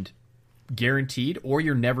 2-for-1 guaranteed, or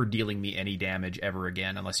you're never dealing me any damage ever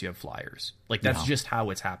again unless you have flyers. Like, that's just how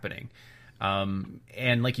it's happening.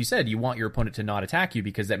 And like you said, you want your opponent to not attack you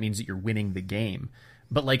because that means that you're winning the game.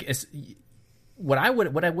 But like,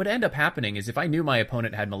 what would end up happening is if I knew my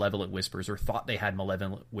opponent had Malevolent Whispers or thought they had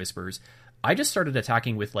Malevolent Whispers, I just started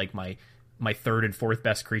attacking with like my third and fourth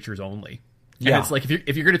best creatures only. And it's like,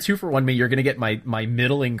 if you're going to 2-for-1 me, you're going to get my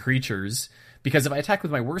middling creatures. Because if I attack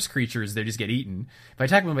with my worst creatures, they just get eaten. If I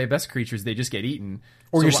attack with my best creatures, they just get eaten.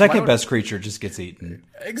 Or your second best creature just gets eaten.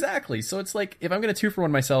 Exactly. So it's like, if I'm going to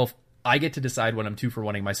 2-for-1 myself, I get to decide what I'm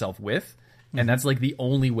 2-for-1ing myself with. And that's like the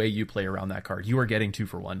only way you play around that card. You are getting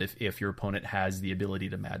 2-for-1 if your opponent has the ability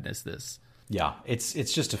to madness this. Yeah, it's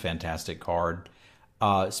just a fantastic card.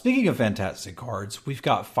 Speaking of fantastic cards, we've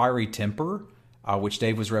got Fiery Temper, which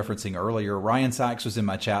Dave was referencing earlier. Ryan Sachs was in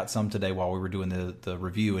my chat some today while we were doing the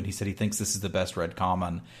review, and he said he thinks this is the best red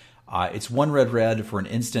common. It's 1 red for an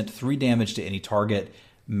instant, 3 damage to any target,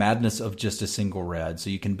 madness of just a single red, so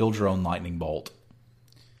you can build your own lightning bolt.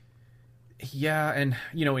 Yeah, and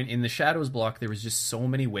you know, in the Shadows block, there was just so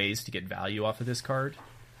many ways to get value off of this card.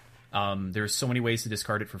 There's so many ways to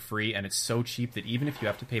discard it for free, and it's so cheap that even if you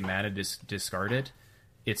have to pay mana to discard it,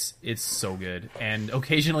 it's so good. And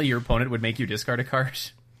occasionally your opponent would make you discard a card.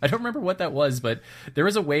 I don't remember what that was, but there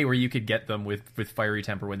was a way where you could get them with Fiery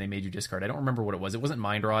Temper when they made you discard. I don't remember what it was. It wasn't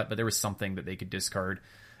Mind Rot, but there was something that they could discard.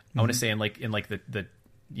 Mm-hmm. I want to say in the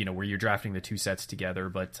you know, where you're drafting the 2 sets together,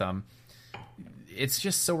 but it's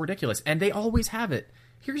just so ridiculous. And they always have it.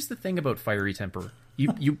 Here's the thing about Fiery Temper.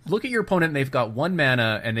 You look at your opponent and they've got 1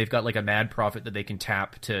 mana and they've got like a Mad Prophet that they can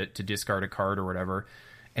tap to discard a card or whatever.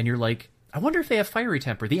 And you're like, I wonder if they have Fiery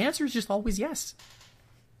Temper. The answer is just always yes.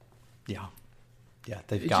 Yeah,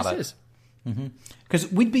 they've got it. Just is.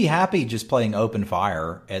 Because we'd be happy just playing Open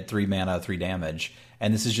Fire at 3 mana, 3 damage.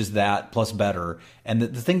 And this is just that plus better. And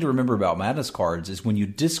the thing to remember about Madness cards is when you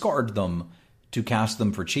discard them to cast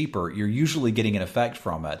them for cheaper, you're usually getting an effect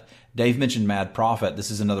from it. Dave mentioned Mad Prophet. This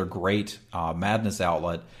is another great Madness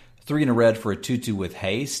outlet. 3 and a red for a 2/2 with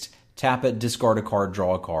haste. Tap it, discard a card,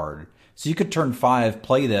 draw a card. So you could turn 5,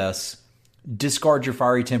 play this, discard your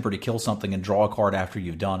Fiery Temper to kill something, and draw a card after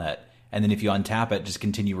you've done it. And then if you untap it, just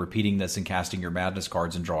continue repeating this and casting your Madness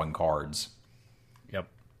cards and drawing cards. Yep.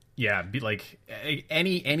 Yeah, be like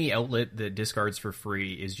any outlet that discards for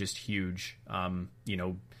free is just huge. You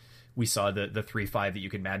know, we saw the 3/5 that you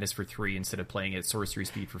can Madness for 3 instead of playing at sorcery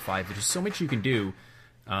speed for 5. There's just so much you can do,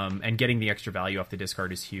 and getting the extra value off the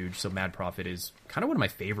discard is huge. So Mad Prophet is kind of one of my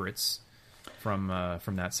favorites from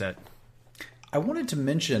that set. I wanted to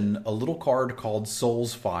mention a little card called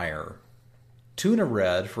Soul's Fire. 2 and a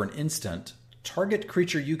red for an instant. Target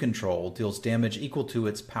creature you control deals damage equal to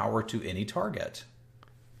its power to any target.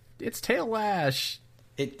 It's Tail Lash.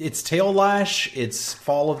 It's Tail Lash. It's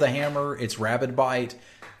Fall of the Hammer. It's Rabid Bite.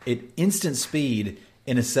 It instant speed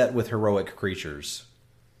in a set with heroic creatures.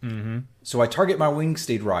 Mm-hmm. So I target my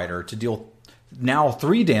Wingsteed Rider to deal now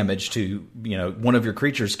 3 damage to one of your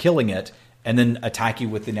creatures, killing it, and then attack you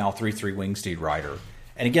with the now 3/3 Wingsteed Rider.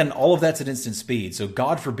 And again, all of that's at instant speed. So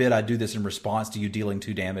God forbid I do this in response to you dealing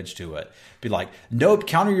 2 damage to it. Be like, nope,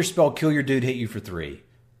 counter your spell, kill your dude, hit you for 3.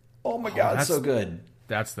 Oh my God, so good.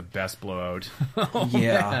 That's the best blowout.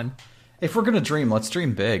 Man. If we're going to dream, let's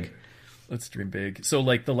dream big. Let's dream big. So,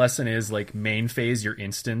 like, the lesson is, like, main phase your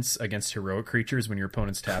instants against heroic creatures when your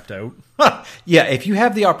opponent's tapped out. Yeah, if you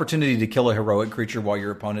have the opportunity to kill a heroic creature while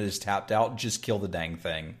your opponent is tapped out, just kill the dang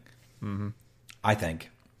thing. Mm-hmm. I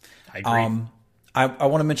think. I agree. I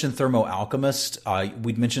want to mention Thermo Alchemist.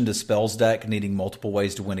 We'd mentioned a spells deck needing multiple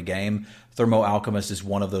ways to win a game. Thermo Alchemist is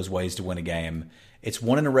one of those ways to win a game. It's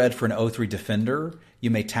 1 and a red for an 0/3 defender.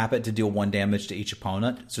 You may tap it to deal 1 damage to each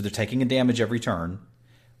opponent. So they're taking a damage every turn.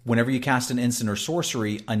 Whenever you cast an instant or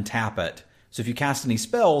sorcery, untap it. So if you cast any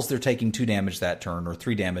spells, they're taking 2 damage that turn, or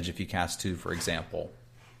 3 damage if you cast 2, for example.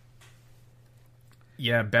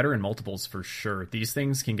 Yeah, better in multiples for sure. These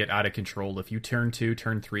things can get out of control. If you turn 2,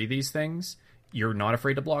 turn 3 these things, you're not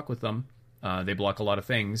afraid to block with them. They block a lot of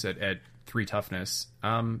things at 3 toughness.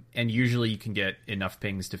 And usually you can get enough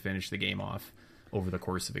pings to finish the game off over the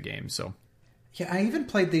course of a game. So yeah, I even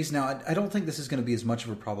played these now. I don't think this is going to be as much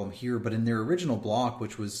of a problem here, but in their original block,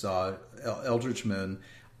 which was Eldritch Moon,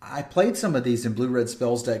 I played some of these in blue-red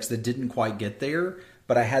spells decks that didn't quite get there,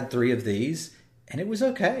 but I had 3 of these, and it was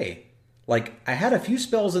okay. Like, I had a few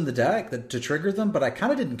spells in the deck to trigger them, but I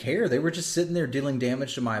kind of didn't care. They were just sitting there dealing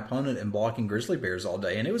damage to my opponent and blocking grizzly bears all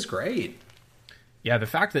day, and it was great. Yeah, the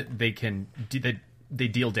fact that they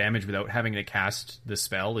deal damage without having to cast the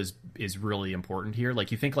spell is really important here.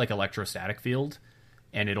 Like, you think like Electrostatic Field,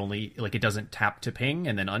 and it only, like, it doesn't tap to ping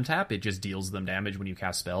and then untap. It just deals them damage when you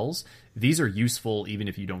cast spells. These are useful even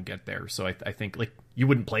if you don't get there. So I think, like, you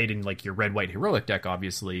wouldn't play it in like your red-white heroic deck,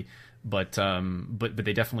 obviously, but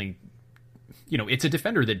they definitely, you know, it's a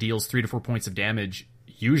defender that deals 3 to 4 points of damage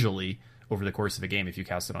usually over the course of a game if you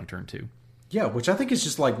cast it on turn 2. Yeah, which I think is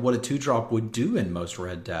just like what a 2-drop would do in most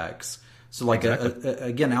red decks. So, like, exactly.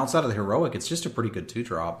 Again, outside of the heroic, it's just a pretty good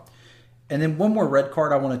 2-drop. And then one more red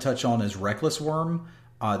card I want to touch on is Reckless Worm.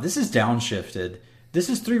 This is downshifted. This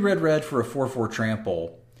is 3 red for a 4/4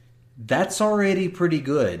 trample. That's already pretty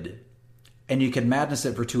good. And you can madness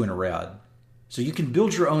it for 2 and a red. So you can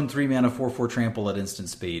build your own 3 mana 4/4 trample at instant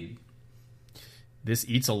speed. This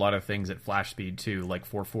eats a lot of things at flash speed too. Like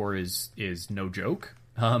 4/4 is no joke.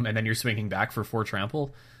 And then you're swinging back for 4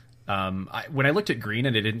 trample. When I looked at green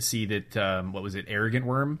and I didn't see that, what was it, Arrogant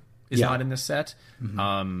Worm is not in this set.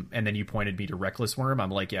 Mm-hmm. And then you pointed me to Reckless Worm.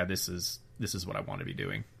 I'm like, yeah, this is what I want to be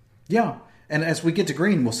doing. Yeah, and as we get to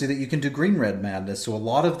green, we'll see that you can do green-red madness. So a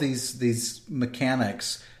lot of these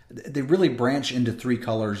mechanics, they really branch into 3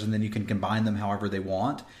 colors, and then you can combine them however they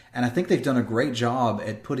want. And I think they've done a great job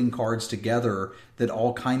at putting cards together that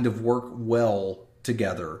all kind of work well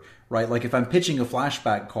together, right? Like if I'm pitching a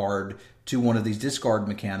flashback card to one of these discard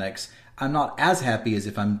mechanics, I'm not as happy as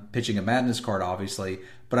if I'm pitching a madness card, obviously,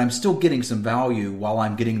 but I'm still getting some value while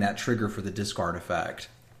I'm getting that trigger for the discard effect.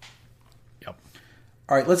 Yep.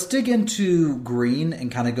 All right, let's dig into green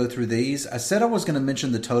and kind of go through these. I said I was going to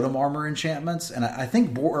mention the Totem Armor enchantments, and I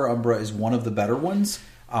think Boar Umbra is one of the better ones,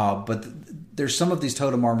 but there's some of these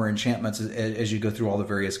Totem Armor enchantments as you go through all the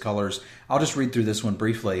various colors. I'll just read through this one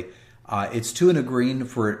briefly. It's 2 and a green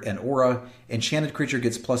for an aura. Enchanted creature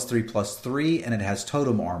gets +3/+3, and it has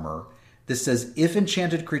Totem Armor. This says, if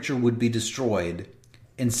enchanted creature would be destroyed,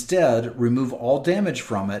 instead remove all damage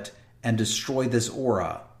from it and destroy this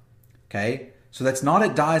aura. Okay? So that's not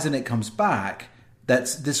it dies and it comes back.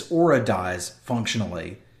 That's this aura dies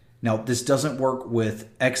functionally. Now, this doesn't work with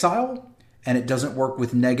exile, and it doesn't work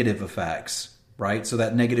with negative effects, right? So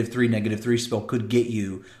that -3/-3 spell could get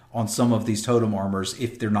you on some of these totem armors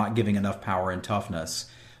if they're not giving enough power and toughness.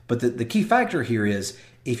 But the key factor here is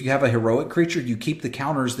if you have a heroic creature, you keep the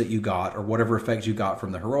counters that you got or whatever effect you got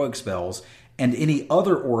from the heroic spells, and any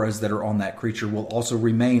other auras that are on that creature will also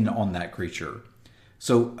remain on that creature.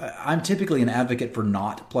 So I'm typically an advocate for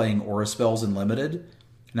not playing aura spells in limited.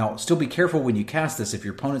 Now, still be careful when you cast this. If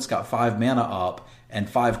your opponent's got 5 mana up and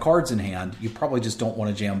 5 cards in hand, you probably just don't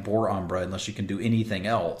want to jam Boar Umbra unless you can do anything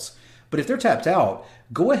else. But if they're tapped out,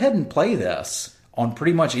 go ahead and play this on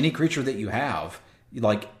pretty much any creature that you have.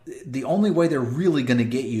 Like, the only way they're really going to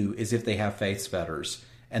get you is if they have Faith's Fetters.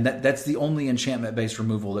 And that's the only enchantment-based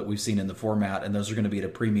removal that we've seen in the format, and those are going to be at a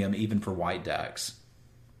premium even for white decks.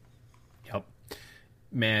 Yep.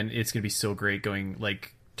 Man, it's going to be so great going,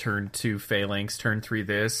 like, turn 2 Phalanx, turn 3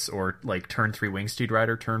 this, or, like, turn 3 Wingsteed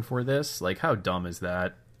Rider, turn 4 this. Like, how dumb is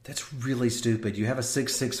that? That's really stupid. You have a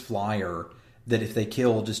 6/6 flyer that if they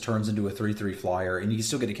kill just turns into a 3/3 flyer, and you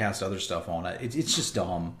still get to cast other stuff on it. It's just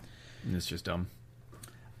dumb. It's just dumb.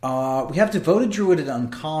 We have Devoted Druid at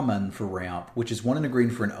Uncommon for ramp, which is 1 and a green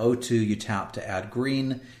for an 0/2. You tap to add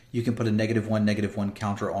green. You can put a -1/-1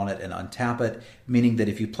 counter on it and untap it, meaning that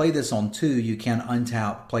if you play this on 2, you can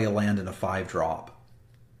untap, play a land, and a 5-drop,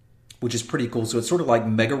 which is pretty cool. So it's sort of like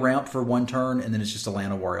Mega Ramp for 1 turn, and then it's just a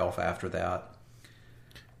Llanowar Elf after that.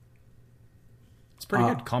 It's pretty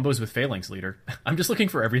good. Combos with Phalanx Leader. I'm just looking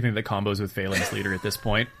for everything that combos with Phalanx Leader at this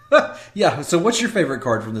point. Yeah, so what's your favorite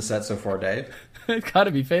card from the set so far, Dave? It's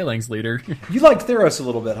gotta be Phalanx Leader. You like Theros a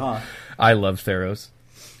little bit, huh? I love Theros.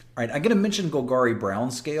 All right, I'm going to mention Golgari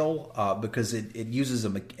Brown Scale because it uses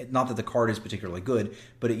not that the card is particularly good,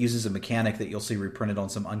 but it uses a mechanic that you'll see reprinted on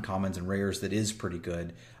some uncommons and rares that is pretty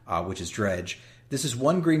good, which is Dredge. This is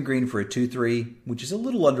 1 green for a 2/3, which is a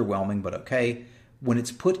little underwhelming, but okay. When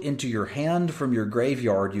it's put into your hand from your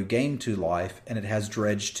graveyard, you gain 2 life, and it has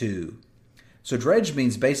Dredge 2. So Dredge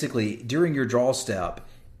means basically, during your draw step,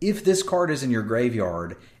 if this card is in your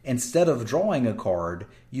graveyard, instead of drawing a card,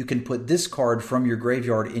 you can put this card from your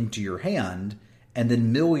graveyard into your hand and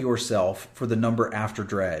then mill yourself for the number after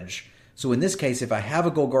Dredge. So in this case, if I have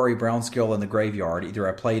a Golgari Brown Scale in the graveyard, either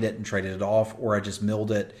I played it and traded it off, or I just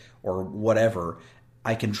milled it, or whatever,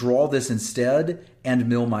 I can draw this instead and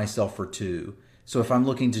mill myself for 2. So if I'm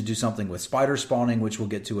looking to do something with spider spawning, which we'll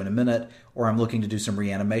get to in a minute, or I'm looking to do some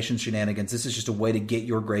reanimation shenanigans, this is just a way to get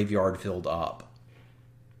your graveyard filled up.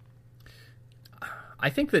 I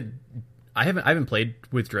think that I haven't played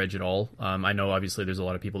with Dredge at all. I know obviously there's a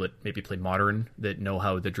lot of people that maybe play Modern that know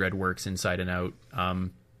how the Dredge works inside and out.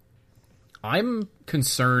 I'm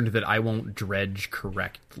concerned that I won't dredge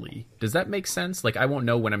correctly. Does that make sense? Like, I won't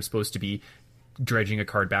know when I'm supposed to be dredging a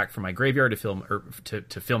card back from my graveyard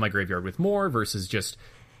to fill my graveyard with more versus just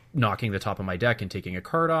knocking the top of my deck and taking a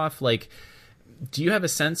card off. Like, do you have a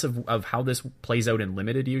sense of how this plays out in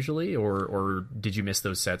Limited usually, or did you miss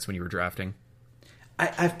those sets when you were drafting?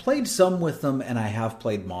 I've played some with them, and I have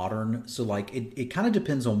played Modern. So, like, it kind of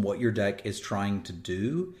depends on what your deck is trying to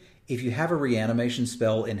do. If you have a reanimation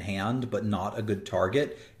spell in hand, but not a good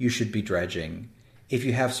target, you should be dredging. If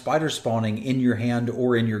you have spider spawning in your hand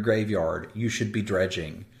or in your graveyard, you should be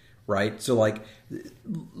dredging, right? So, like,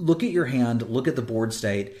 look at your hand, look at the board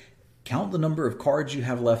state, count the number of cards you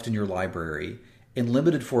have left in your library. In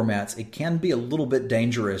limited formats, it can be a little bit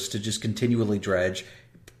dangerous to just continually dredge.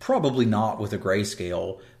 Probably not with a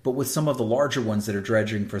grayscale, but with some of the larger ones that are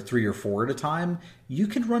dredging for 3 or 4 at a time, you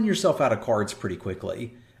can run yourself out of cards pretty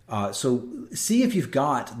quickly. So see if you've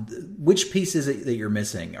got, which piece is it that you're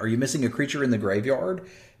missing? Are you missing a creature in the graveyard?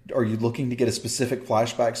 Are you looking to get a specific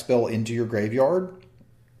flashback spell into your graveyard?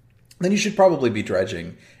 Then you should probably be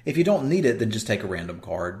dredging. If you don't need it, then just take a random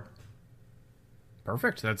card.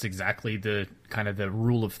 Perfect. That's exactly the kind of the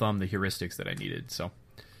rule of thumb, the heuristics that I needed. So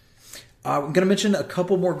I'm going to mention a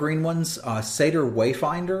couple more green ones. Satyr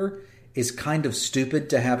Wayfinder is kind of stupid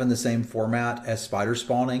to have in the same format as Spider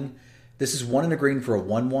Spawning. This is 1 and a green for a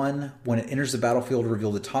 1/1. When it enters the battlefield,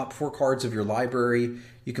 reveal the top 4 cards of your library.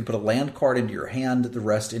 You can put a land card into your hand, the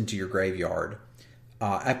rest into your graveyard.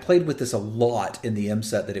 I played with this a lot in the M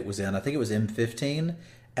set that it was in. I think it was M15.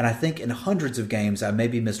 And I think in hundreds of games, I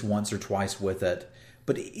maybe missed once or twice with it.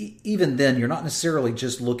 But even then, you're not necessarily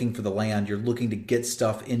just looking for the land. You're looking to get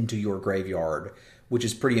stuff into your graveyard, which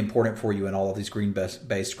is pretty important for you in all of these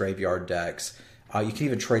green-based graveyard decks. You can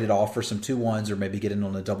even trade it off for some 2/1s or maybe get in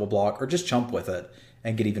on a double block or just chump with it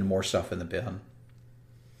and get even more stuff in the bin.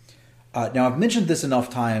 Now, I've mentioned this enough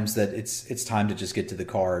times that it's time to just get to the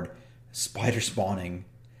card. Spider Spawning.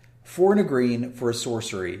 4 and a green for a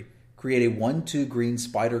sorcery. Create a 1/2 green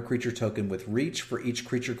spider creature token with reach for each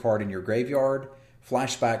creature card in your graveyard.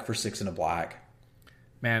 Flashback for 6 and a black.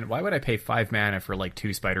 Man, why would I pay 5 mana for like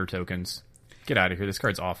 2 spider tokens? Get out of here. This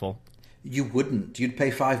card's awful. You wouldn't. You'd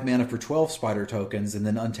pay 5 mana for 12 spider tokens and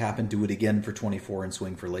then untap and do it again for 24 and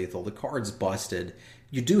swing for lethal. The card's busted.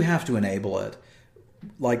 You do have to enable it.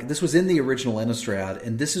 Like, this was in the original Innistrad,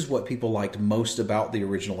 and this is what people liked most about the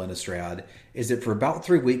original Innistrad, is that for about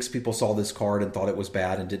 3 weeks people saw this card and thought it was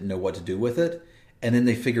bad and didn't know what to do with it, and then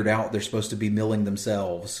they figured out they're supposed to be milling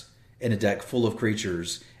themselves in a deck full of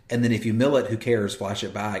creatures, and then if you mill it, who cares, flash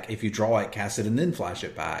it back. If you draw it, cast it, and then flash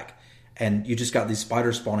it back. And you just got these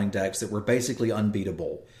spider spawning decks that were basically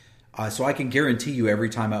unbeatable. So I can guarantee you every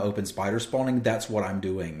time I open spider spawning, that's what I'm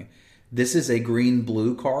doing. This is a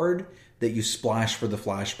green-blue card that you splash for the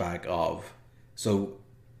flashback of. So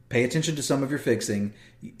pay attention to some of your fixing.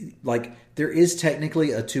 Like, there is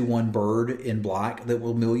technically a 2/1 bird in black that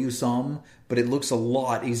will mill you some, but it looks a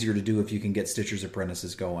lot easier to do if you can get Stitcher's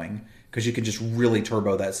Apprentices going, because you can just really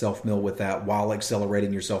turbo that self-mill with that while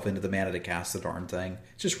accelerating yourself into the mana to cast the darn thing.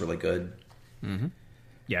 It's just really good. Mm-hmm.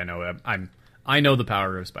 Yeah, no, I know the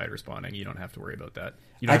power of spider spawning. You don't have to worry about that.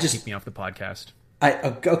 You don't have to keep me off the podcast.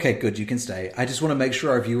 Okay, good, you can stay. I just want to make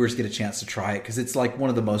sure our viewers get a chance to try it, because it's like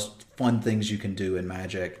one of the most fun things you can do in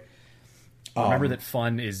Magic. Remember that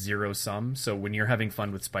fun is zero sum, so when you're having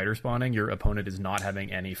fun with spider spawning, your opponent is not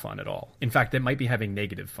having any fun at all. In fact, they might be having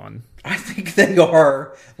negative fun. I think they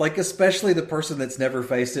are. Like, especially the person that's never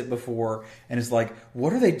faced it before and is like,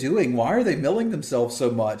 what are they doing? Why are they milling themselves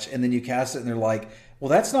so much? And then you cast it and they're like, well,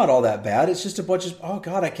 that's not all that bad. It's just a bunch of, oh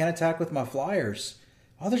god, I can't attack with my flyers.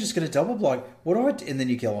 Oh, they're just going to double block. What do I do? And then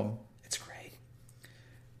you kill them. It's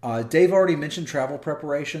great. Dave already mentioned travel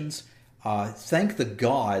preparations. Thank the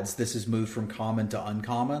gods this has moved from common to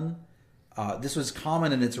uncommon. This was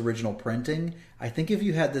common in its original printing. I think if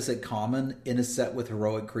you had this at common in a set with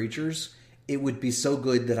heroic creatures, it would be so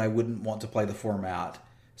good that I wouldn't want to play the format.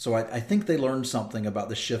 So I think they learned something about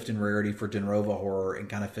the shift in rarity for Denrova horror and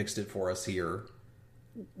kind of fixed it for us here.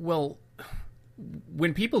 Well,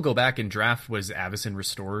 when people go back and draft, was Avacyn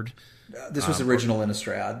restored? This was original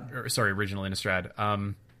Innistrad. Original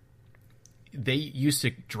Innistrad. They used to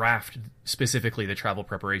draft specifically the travel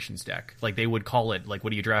preparations deck. Like, they would call it, like,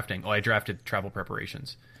 what are you drafting? Oh, I drafted travel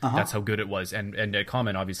preparations. That's how good it was. And at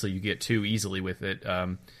common, obviously, you get 2 easily with it.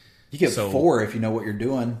 You get 4 if you know what you're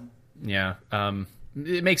doing. Yeah.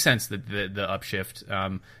 It makes sense that the upshift.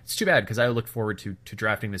 It's too bad because I look forward to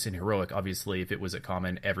drafting this in heroic. Obviously, if it was at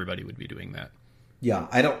common, everybody would be doing that. Yeah,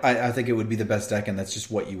 I think it would be the best deck, and that's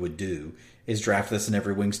just what you would do, is draft this in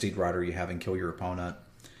every Wingsteed Rider you have and kill your opponent.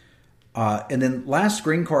 And then last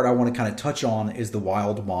green card I want to kind of touch on is the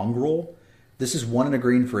Wild Mongrel. This is 1 and a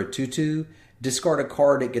green for a 2/2. Discard a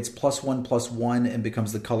card, it gets +1/+1 and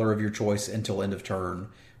becomes the color of your choice until end of turn.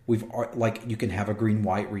 You can have a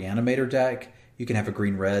green-white Reanimator deck, you can have a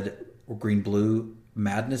green-red or green-blue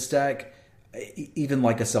Madness deck, even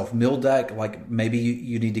like a self-mill deck. Like, maybe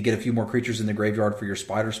you need to get a few more creatures in the graveyard for your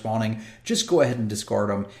spider spawning. Just go ahead and discard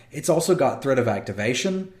them. It's also got Threat of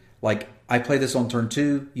Activation. Like, I play this on turn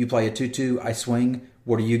 2, you play a 2/2, I swing.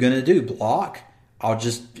 What are you going to do? Block? I'll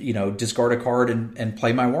just, discard a card and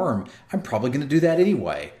play my worm. I'm probably going to do that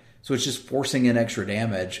anyway. So it's just forcing in extra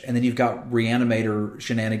damage. And then you've got Reanimator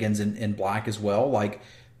shenanigans in black as well. Like,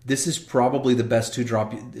 this is probably the best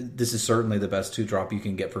 2-drop. This is certainly the best 2-drop you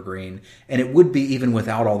can get for green. And it would be even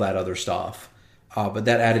without all that other stuff. But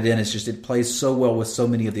that added in is just, it plays so well with so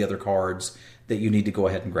many of the other cards that you need to go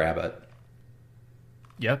ahead and grab it.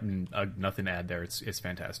 Yep, nothing to add there. It's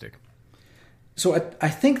fantastic. So I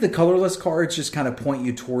think the colorless cards just kind of point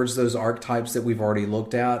you towards those archetypes that we've already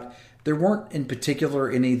looked at. There weren't in particular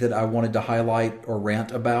any that I wanted to highlight or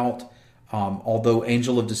rant about. Although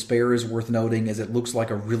Angel of Despair is worth noting, as it looks like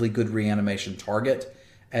a really good reanimation target.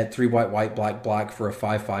 At 3 white, white, black, black for a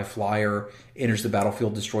 5/5 flyer, enters the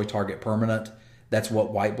battlefield, destroy target permanent. That's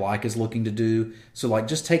what white, black is looking to do. So,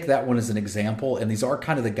 just take that one as an example. And these are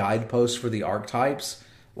kind of the guideposts for the archetypes,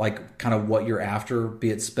 like kind of what you're after, be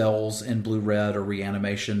it spells in blue, red, or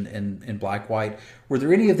reanimation in black, white. Were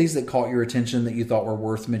there any of these that caught your attention that you thought were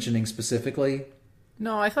worth mentioning specifically?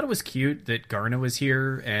 No, I thought it was cute that Garna was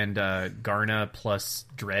here, and Garna plus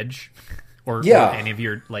Dredge, or any of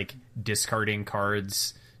your discarding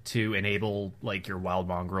cards to enable your Wild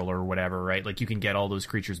Mongrel or whatever, right? Like, you can get all those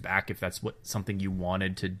creatures back if that's something you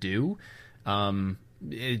wanted to do. I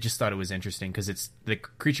just thought it was interesting because it's the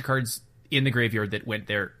creature cards in the graveyard that went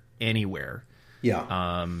there anywhere.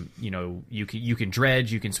 Yeah. You can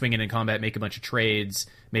Dredge, you can swing in combat, make a bunch of trades,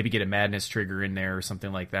 maybe get a Madness trigger in there or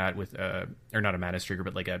something like that with or not a Madness trigger,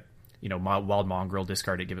 but like a Wild Mongrel,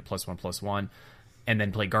 discard it, give it +1/+1, and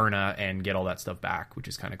then play Garna and get all that stuff back, which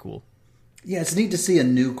is kind of cool. Yeah, it's neat to see a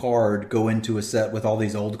new card go into a set with all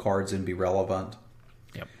these old cards and be relevant.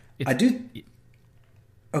 Yep.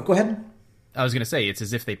 Oh, go ahead. I was going to say, it's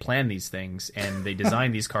as if they plan these things and they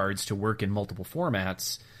design these cards to work in multiple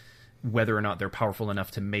formats. Whether or not they're powerful enough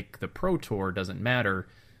to make the Pro Tour doesn't matter.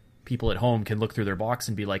 People at home can look through their box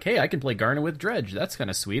and be like, hey, I can play Garna with Dredge. That's kind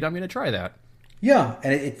of sweet. I'm going to try that. Yeah,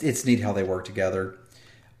 and it's neat how they work together.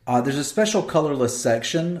 There's a special colorless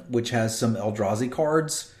section which has some Eldrazi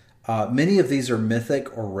cards. Many of these are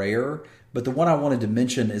mythic or rare, but the one I wanted to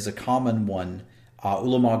mention is a common one,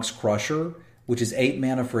 Ulamog's Crusher, which is 8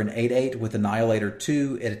 mana for an 8/8 with Annihilator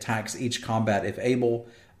 2. It attacks each combat if able.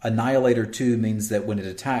 Annihilator 2 means that when it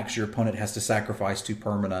attacks, your opponent has to sacrifice 2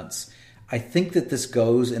 permanents. I think that this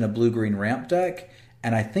goes in a blue-green ramp deck,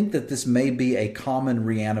 and I think that this may be a common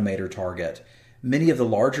Reanimator target. Many of the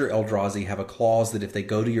larger Eldrazi have a clause that if they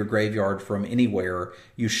go to your graveyard from anywhere,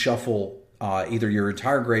 you shuffle either your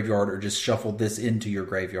entire graveyard or just shuffle this into your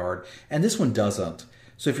graveyard, and this one doesn't.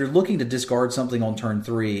 So if you're looking to discard something on turn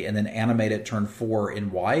 3 and then animate it turn 4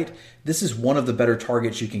 in white, this is one of the better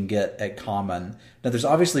targets you can get at common. Now there's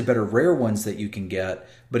obviously better rare ones that you can get,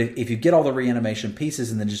 but if you get all the reanimation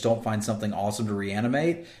pieces and then just don't find something awesome to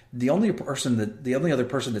reanimate, the only other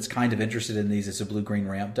person that's kind of interested in these is a blue-green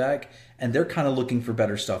ramp deck, and they're kind of looking for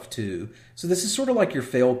better stuff too. So this is sort of like your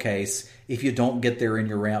fail case. If you don't get there in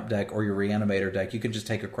your ramp deck or your reanimator deck, you can just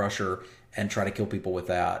take a Crusher and try to kill people with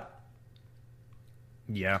that.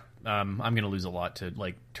 Yeah, I'm going to lose a lot to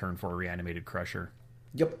turn 4 Reanimated Crusher.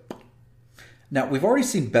 Yep. Now, we've already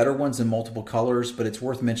seen better ones in multiple colors, but it's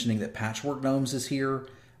worth mentioning that Patchwork Gnomes is here.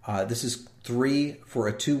 This is 3 for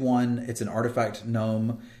a 2/1. It's an artifact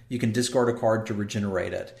gnome. You can discard a card to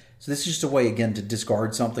regenerate it. So this is just a way, again, to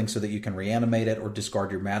discard something so that you can reanimate it or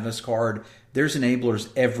discard your Madness card. There's enablers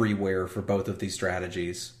everywhere for both of these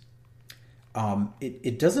strategies.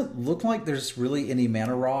 It doesn't look like there's really any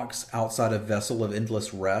mana rocks outside of Vessel of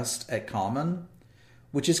Endless Rest at common,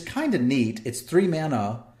 which is kind of neat. It's 3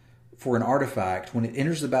 mana for an artifact. When it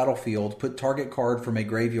enters the battlefield, put target card from a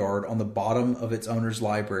graveyard on the bottom of its owner's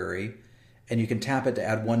library, and you can tap it to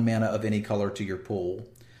add 1 mana of any color to your pool.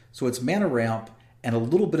 So it's mana ramp and a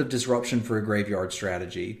little bit of disruption for a graveyard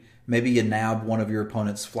strategy. Maybe you nab one of your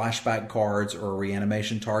opponent's flashback cards or a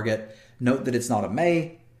reanimation target. Note that it's not a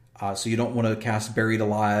May, so you don't want to cast Buried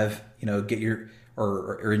Alive, get your,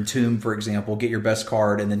 or Entomb, for example, get your best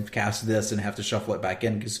card and then cast this and have to shuffle it back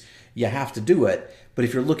in because you have to do it. But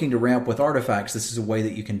if you're looking to ramp with artifacts, this is a way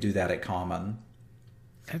that you can do that at common.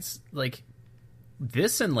 It's like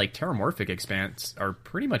this and like Terramorphic Expanse are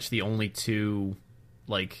pretty much the only 2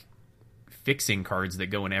 like fixing cards that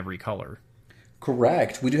go in every color.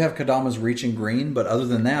 Correct. We do have Kodama's Reach in green, but other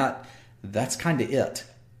than that, that's kind of it.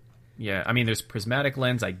 Yeah, I mean, there's Prismatic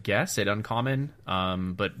Lens, I guess, at uncommon,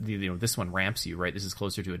 but this one ramps you, right? This is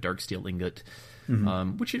closer to a Darksteel Ingot,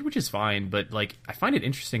 which is fine. But like, I find it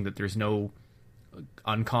interesting that there's no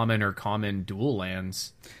uncommon or common dual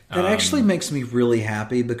lands. That actually makes me really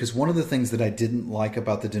happy because one of the things that I didn't like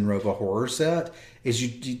about the Denrova Horror set is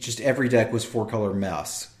you just every deck was 4-color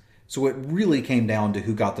mess. So it really came down to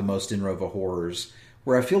who got the most Denrova Horrors.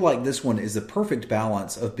 Where I feel like this one is the perfect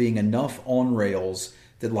balance of being enough on rails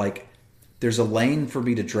that like there's a lane for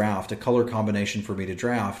me to draft, a color combination for me to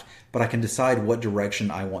draft, but I can decide what direction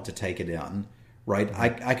I want to take it in, right?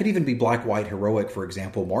 I could even be Black-White Heroic, for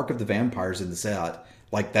example, Mark of the Vampires in the set.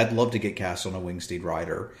 Like, that'd love to get cast on a Wingsteed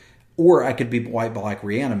Rider. Or I could be White-Black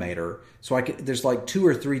Reanimator. So there's like 2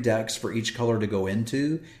 or 3 decks for each color to go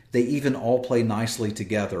into. They even all play nicely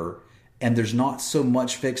together. And there's not so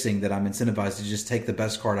much fixing that I'm incentivized to just take the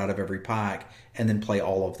best card out of every pack and then play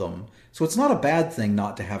all of them. So it's not a bad thing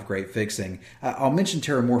not to have great fixing. I'll mention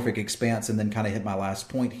Terramorphic Expanse and then kind of hit my last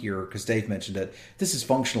point here because Dave mentioned it. This is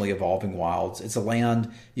functionally Evolving Wilds. It's a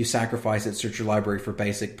land. You sacrifice it, search your library for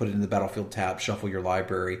basic, put it in the battlefield tap, shuffle your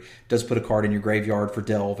library. It does put a card in your graveyard for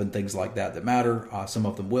delve and things like that matter. Some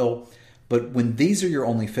of them will. But when these are your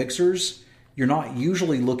only fixers, you're not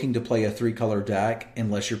usually looking to play a 3-color deck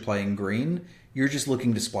unless you're playing green. You're just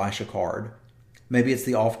looking to splash a card. Maybe it's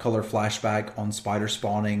the off-color flashback on Spider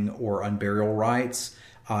Spawning or Unburial Rites,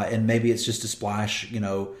 and maybe it's just to splash,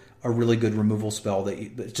 a really good removal spell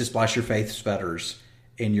to splash your Faith Spetters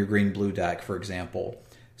in your green-blue deck, for example.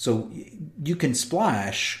 So you can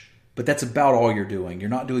splash, but that's about all you're doing. You're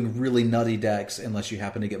not doing really nutty decks unless you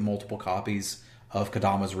happen to get multiple copies of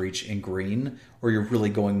Kodama's Reach in green, or you're really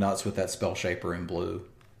going nuts with that Spell Shaper in blue.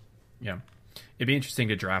 Yeah. It'd be interesting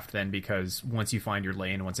to draft then, because once you find your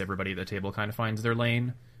lane, once everybody at the table kind of finds their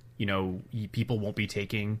lane, people won't be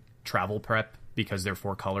taking Travel Prep because they're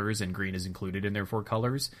 4 colors and green is included in their 4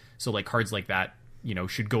 colors. So like cards like that,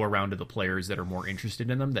 should go around to the players that are more interested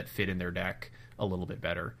in them, that fit in their deck a little bit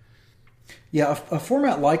better. Yeah, a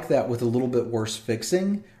format like that with a little bit worse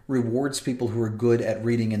fixing rewards people who are good at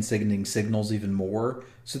reading and sending signals even more.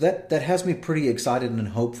 So that has me pretty excited and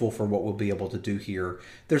hopeful for what we'll be able to do here.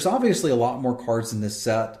 There's obviously a lot more cards in this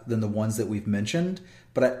set than the ones that we've mentioned,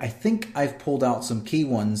 but I think I've pulled out some key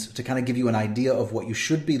ones to kind of give you an idea of what you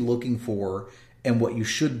should be looking for and what you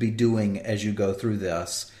should be doing as you go through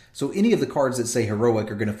this. So any of the cards that say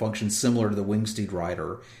Heroic are going to function similar to the Wingsteed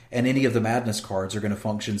Rider, and any of the Madness cards are going to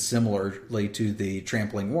function similarly to the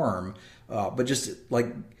Trampling Worm. But just like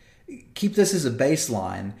keep this as a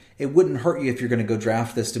baseline. It wouldn't hurt you if you're going to go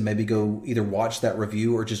draft this to maybe go either watch that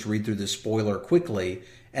review or just read through the spoiler quickly.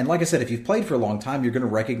 And like I said, if you've played for a long time, you're going to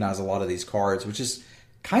recognize a lot of these cards, which is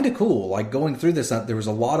kind of cool. Like going through this, there was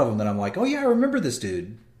a lot of them that I'm like, oh yeah, I remember this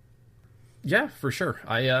dude. Yeah, for sure.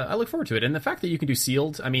 I look forward to it. And the fact that you can do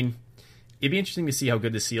sealed, I mean, it'd be interesting to see how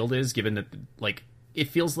good the sealed is, given that, like, it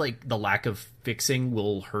feels like the lack of fixing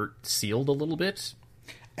will hurt sealed a little bit.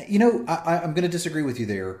 You know, I'm going to disagree with you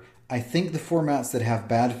there. I think the formats that have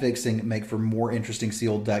bad fixing make for more interesting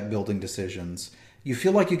sealed deck building decisions. You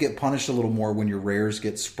feel like you get punished a little more when your rares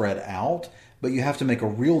get spread out, but you have to make a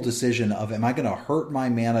real decision of, am I going to hurt my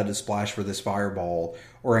mana to splash for this fireball,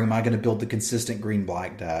 or am I going to build the consistent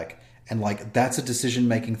green-black deck? And like that's a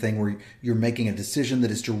decision-making thing where you're making a decision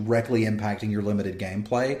that is directly impacting your limited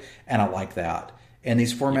gameplay, and I like that. And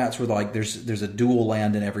these formats where like there's a dual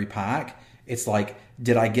land in every pack, it's like,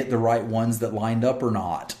 did I get the right ones that lined up or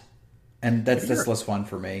not? And that's less fun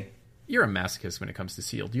for me. You're a masochist when it comes to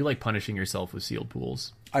sealed. You like punishing yourself with sealed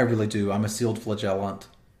pools. I really do. I'm a sealed flagellant.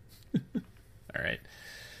 All right.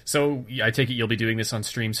 So I take it you'll be doing this on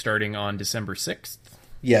stream starting on December 6th?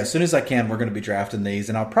 Yeah, as soon as I can, we're going to be drafting these,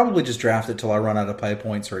 and I'll probably just draft it till I run out of pay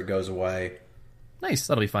points or it goes away. Nice.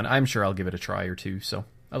 That'll be fun. I'm sure I'll give it a try or two, so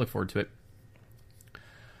I look forward to it.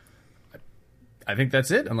 I think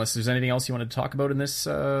that's it, unless there's anything else you wanted to talk about in this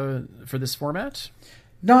for this format.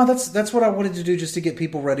 No, that's what I wanted to do, just to get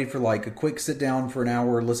people ready for like a quick sit down for an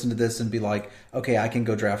hour, listen to this, and be like, okay, I can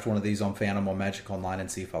go draft one of these on Phantom on Magic Online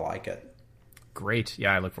and see if I like it. Great.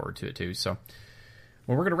 Yeah, I look forward to it too. So,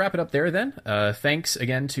 well, we're going to wrap it up there then. Thanks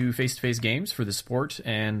again to Face to Face Games for the support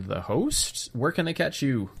and the host. Where can they catch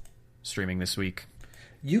you streaming this week?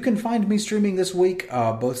 You can find me streaming this week,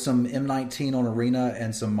 both some M19 on Arena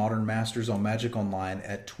and some Modern Masters on Magic Online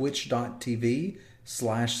at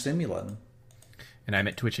twitch.tv/Simulan. And I'm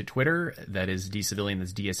at Twitch at Twitter. That is DCivilian.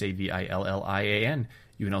 That's DSAVILLIAN.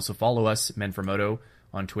 You can also follow us, Men for Moto,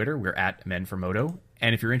 on Twitter. We're at Men for Moto.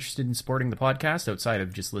 And if you're interested in supporting the podcast outside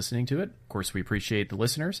of just listening to it, of course, we appreciate the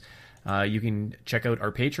listeners. You can check out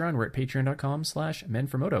our Patreon. We're at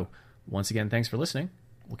patreon.com/menformoto. Once again, thanks for listening.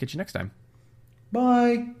 We'll catch you next time.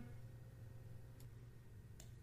 Bye.